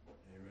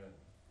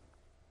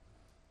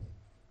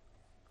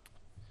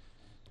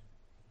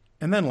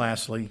 And then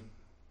lastly,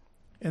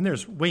 and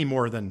there's way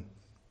more than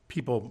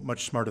people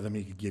much smarter than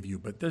me could give you,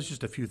 but there's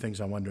just a few things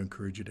I wanted to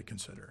encourage you to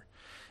consider.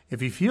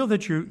 If you feel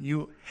that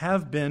you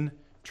have been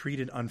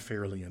treated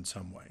unfairly in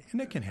some way, and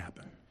it can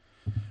happen,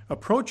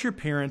 approach your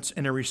parents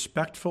in a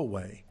respectful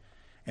way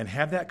and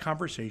have that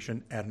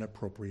conversation at an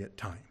appropriate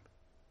time.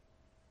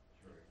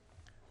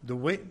 The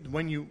way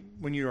when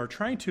you are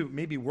trying to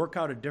maybe work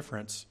out a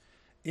difference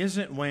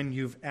isn't when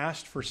you've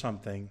asked for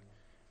something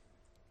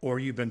or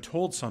you've been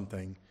told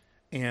something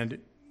and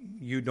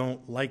you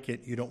don't like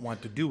it, you don't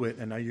want to do it,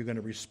 and now you're going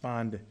to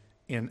respond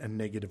in a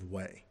negative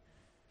way,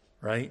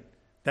 right?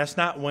 That's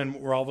not when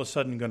we're all of a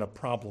sudden going to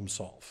problem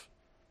solve.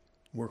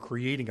 We're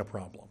creating a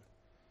problem.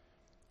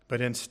 But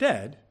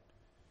instead,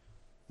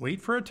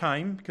 wait for a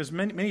time, because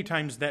many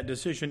times that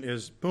decision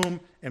is boom,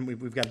 and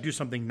we've got to do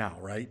something now,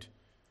 right?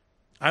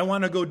 I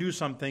want to go do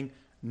something.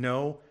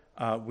 No,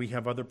 we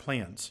have other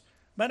plans.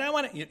 But I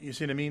want to, you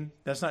see what I mean?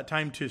 That's not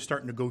time to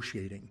start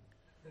negotiating.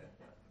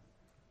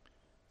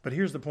 But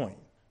here's the point.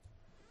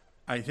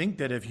 I think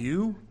that if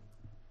you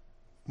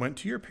went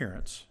to your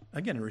parents,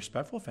 again, in a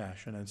respectful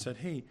fashion, and said,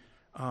 hey,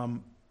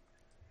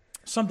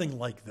 something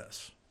like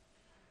this.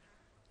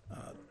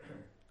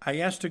 I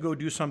asked to go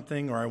do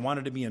something, or I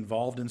wanted to be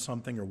involved in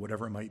something, or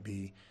whatever it might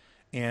be,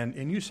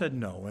 and you said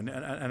no, and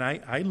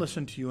I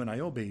listened to you, and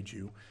I obeyed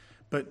you.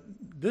 But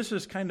this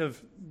is kind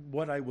of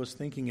what I was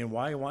thinking and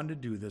why I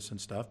wanted to do this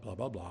and stuff, blah,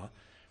 blah, blah.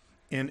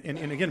 And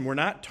again, we're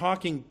not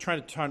trying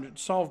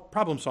to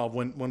problem solve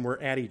when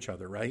we're at each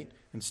other, right?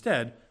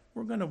 Instead,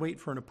 we're going to wait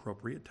for an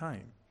appropriate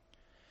time.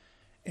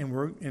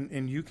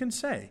 And you can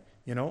say,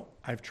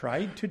 I've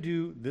tried to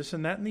do this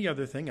and that and the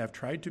other thing. I've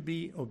tried to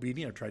be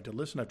obedient. I've tried to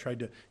listen. I've tried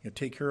to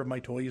take care of my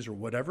toys or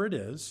whatever it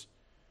is.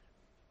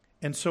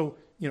 And so,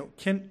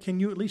 can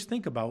you at least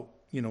think about,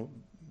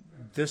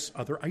 this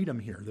other item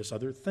here, this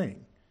other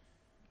thing?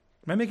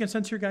 Am I making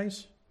sense here,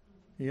 guys?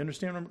 You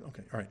understand?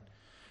 Okay, all right.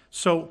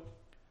 So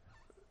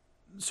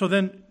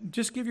then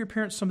just give your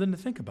parents something to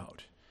think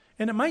about.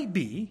 And it might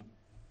be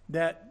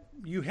that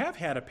you have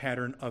had a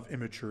pattern of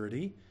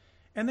immaturity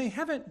and they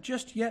haven't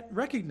just yet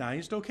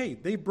recognized, okay,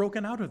 they've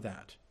broken out of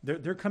that.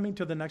 They're coming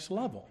to the next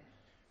level.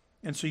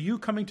 And so you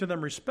coming to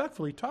them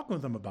respectfully, talking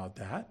with them about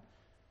that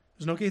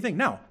is an okay thing.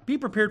 Now, be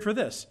prepared for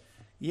this.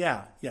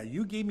 Yeah,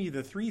 you gave me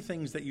the 3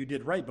 things that you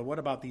did right, but what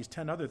about these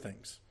 10 other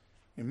things?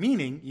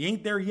 Meaning, you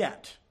ain't there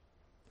yet.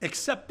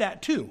 Accept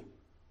that too,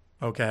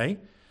 okay? Right.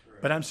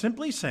 But I'm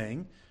simply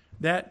saying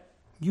that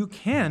you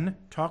can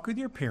talk with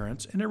your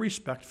parents in a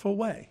respectful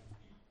way.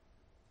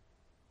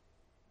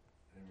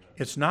 Amen.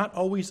 It's not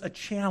always a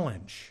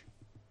challenge.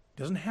 It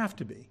doesn't have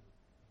to be.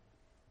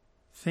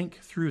 Think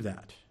through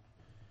that.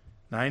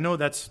 Now, I know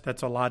that's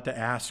a lot to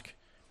ask,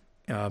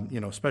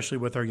 especially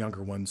with our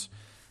younger ones.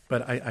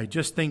 But I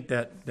just think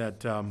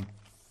that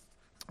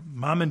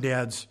mom and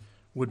dads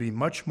would be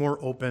much more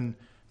open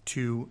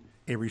to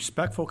a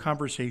respectful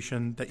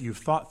conversation that you've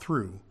thought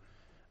through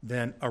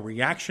than a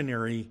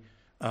reactionary,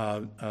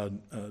 not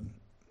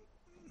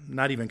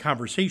even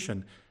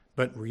conversation,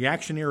 but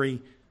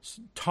reactionary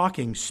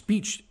talking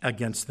speech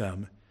against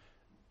them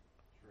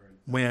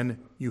when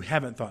you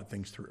haven't thought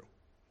things through,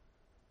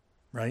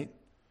 right?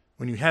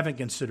 When you haven't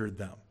considered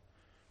them.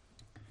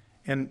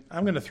 And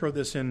I'm going to throw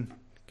this in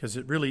because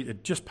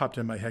it just popped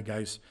in my head,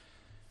 guys.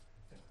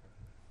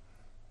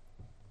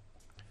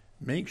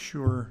 Make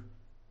sure,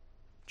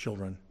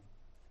 children,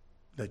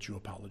 that you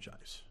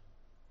apologize.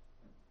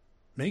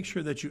 Make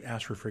sure that you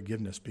ask for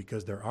forgiveness,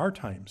 because there are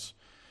times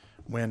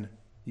when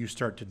you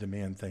start to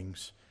demand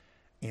things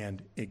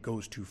and it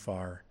goes too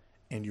far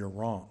and you're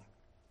wrong,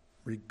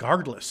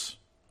 regardless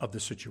of the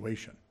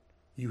situation.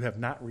 You have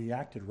not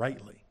reacted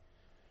rightly.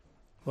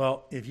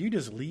 Well, if you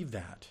just leave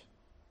that,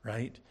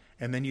 right,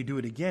 and then you do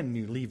it again and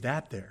you leave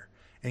that there,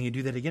 and you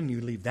do that again and you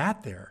leave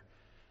that there.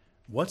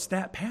 What's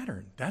that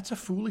pattern? That's a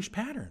foolish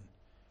pattern.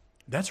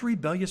 That's a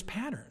rebellious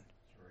pattern.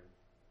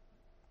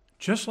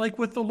 Just like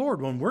with the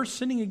Lord, when we're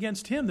sinning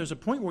against him, there's a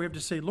point where we have to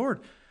say,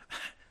 Lord,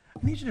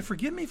 I need you to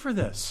forgive me for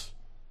this.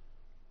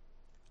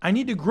 I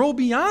need to grow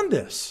beyond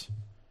this.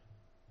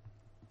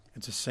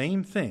 It's the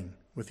same thing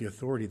with the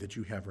authority that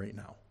you have right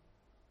now.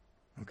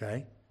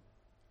 Okay?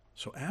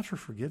 So ask for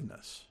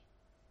forgiveness.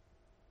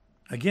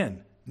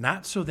 Again,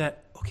 not so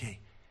that, okay,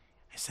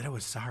 I said I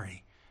was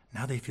sorry.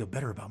 Now they feel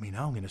better about me.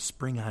 Now I'm going to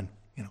spring on,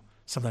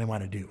 something I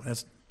want to do.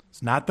 It's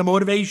not the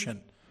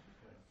motivation.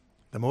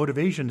 The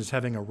motivation is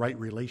having a right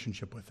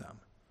relationship with them.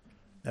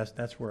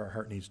 That's where our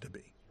heart needs to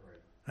be.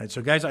 All right,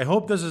 so guys, I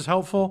hope this is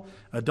helpful.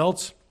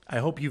 Adults, I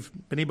hope you've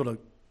been able to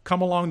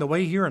come along the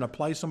way here and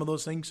apply some of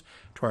those things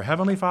to our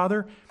Heavenly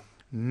Father.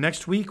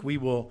 Next week, we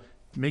will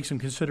make some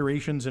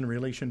considerations in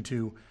relation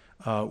to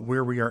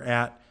where we are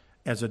at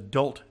as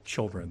adult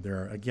children.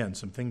 There are, again,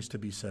 some things to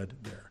be said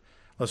there.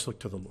 Let's look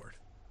to the Lord.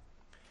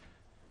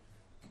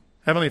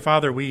 Heavenly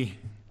Father, we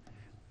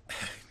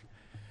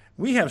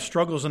have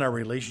struggles in our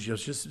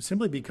relationships just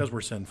simply because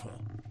we're sinful.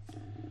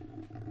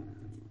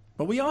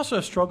 But we also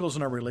have struggles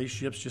in our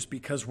relationships just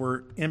because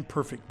we're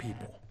imperfect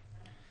people.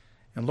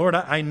 And Lord,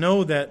 I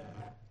know that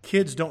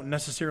kids don't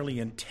necessarily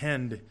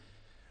intend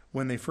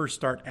when they first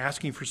start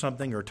asking for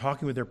something or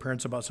talking with their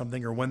parents about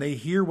something, or when they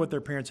hear what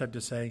their parents have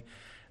to say,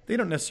 they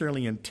don't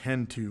necessarily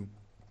intend to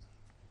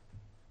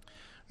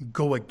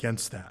go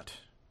against that.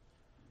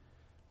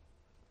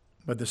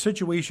 But the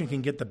situation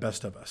can get the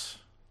best of us.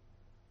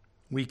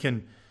 We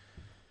can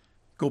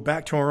go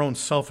back to our own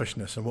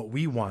selfishness and what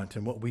we want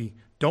and what we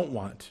don't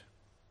want.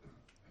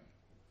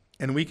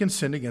 And we can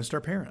sin against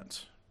our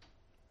parents.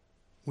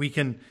 We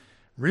can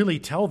really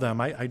tell them,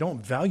 I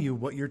don't value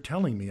what you're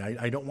telling me.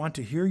 I don't want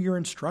to hear your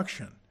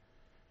instruction.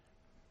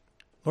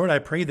 Lord, I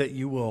pray that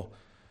you will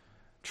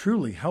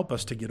truly help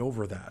us to get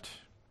over that.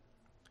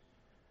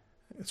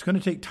 It's going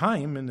to take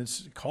time, and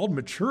it's called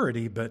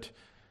maturity, but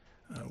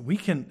we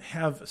can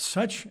have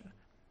such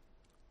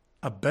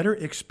a better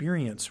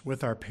experience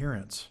with our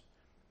parents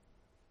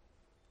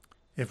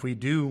if we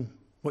do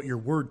what your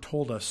word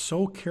told us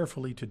so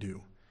carefully to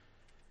do,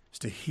 is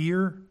to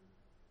hear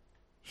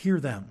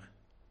them,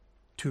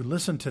 to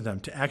listen to them,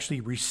 to actually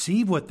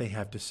receive what they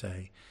have to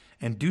say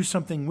and do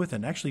something with it,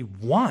 and actually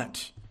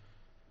want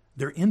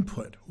their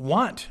input,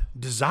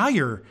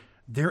 desire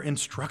their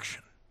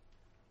instruction.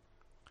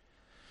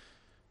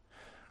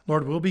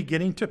 Lord, we'll be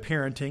getting to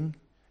parenting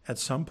at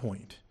some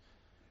point,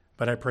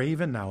 but I pray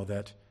even now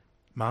that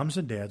moms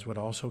and dads would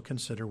also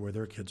consider where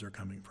their kids are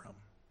coming from.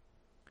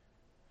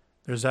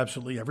 There's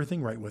absolutely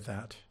everything right with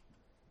that.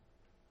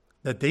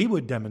 That they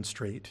would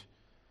demonstrate,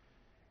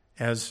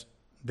 as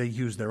they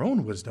use their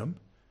own wisdom,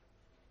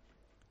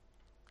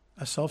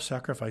 a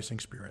self-sacrificing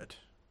spirit.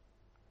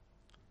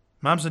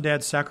 Moms and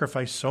dads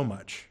sacrifice so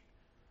much,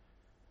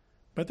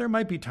 but there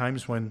might be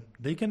times when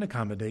they can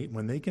accommodate,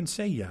 when they can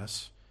say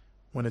yes,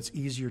 when it's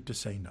easier to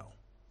say no.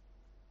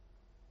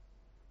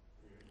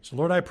 So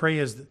Lord, I pray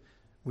as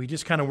we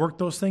just kind of work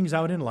those things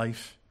out in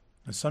life,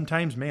 and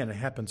sometimes, man, it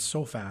happens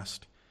so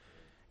fast,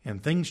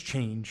 and things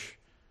change.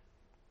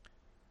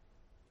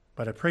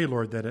 But I pray,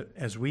 Lord, that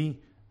as we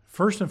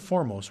first and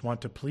foremost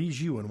want to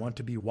please you and want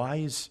to be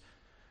wise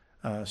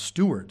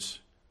stewards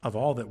of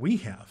all that we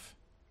have,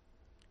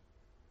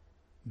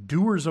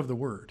 doers of the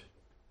word,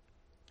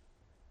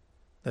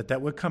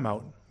 that would come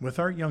out with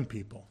our young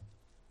people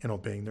in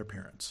obeying their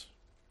parents.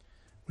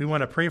 We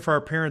want to pray for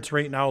our parents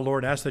right now,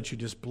 Lord. Ask that you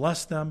just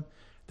bless them,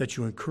 that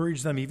you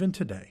encourage them even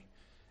today.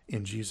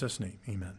 In Jesus' name, amen.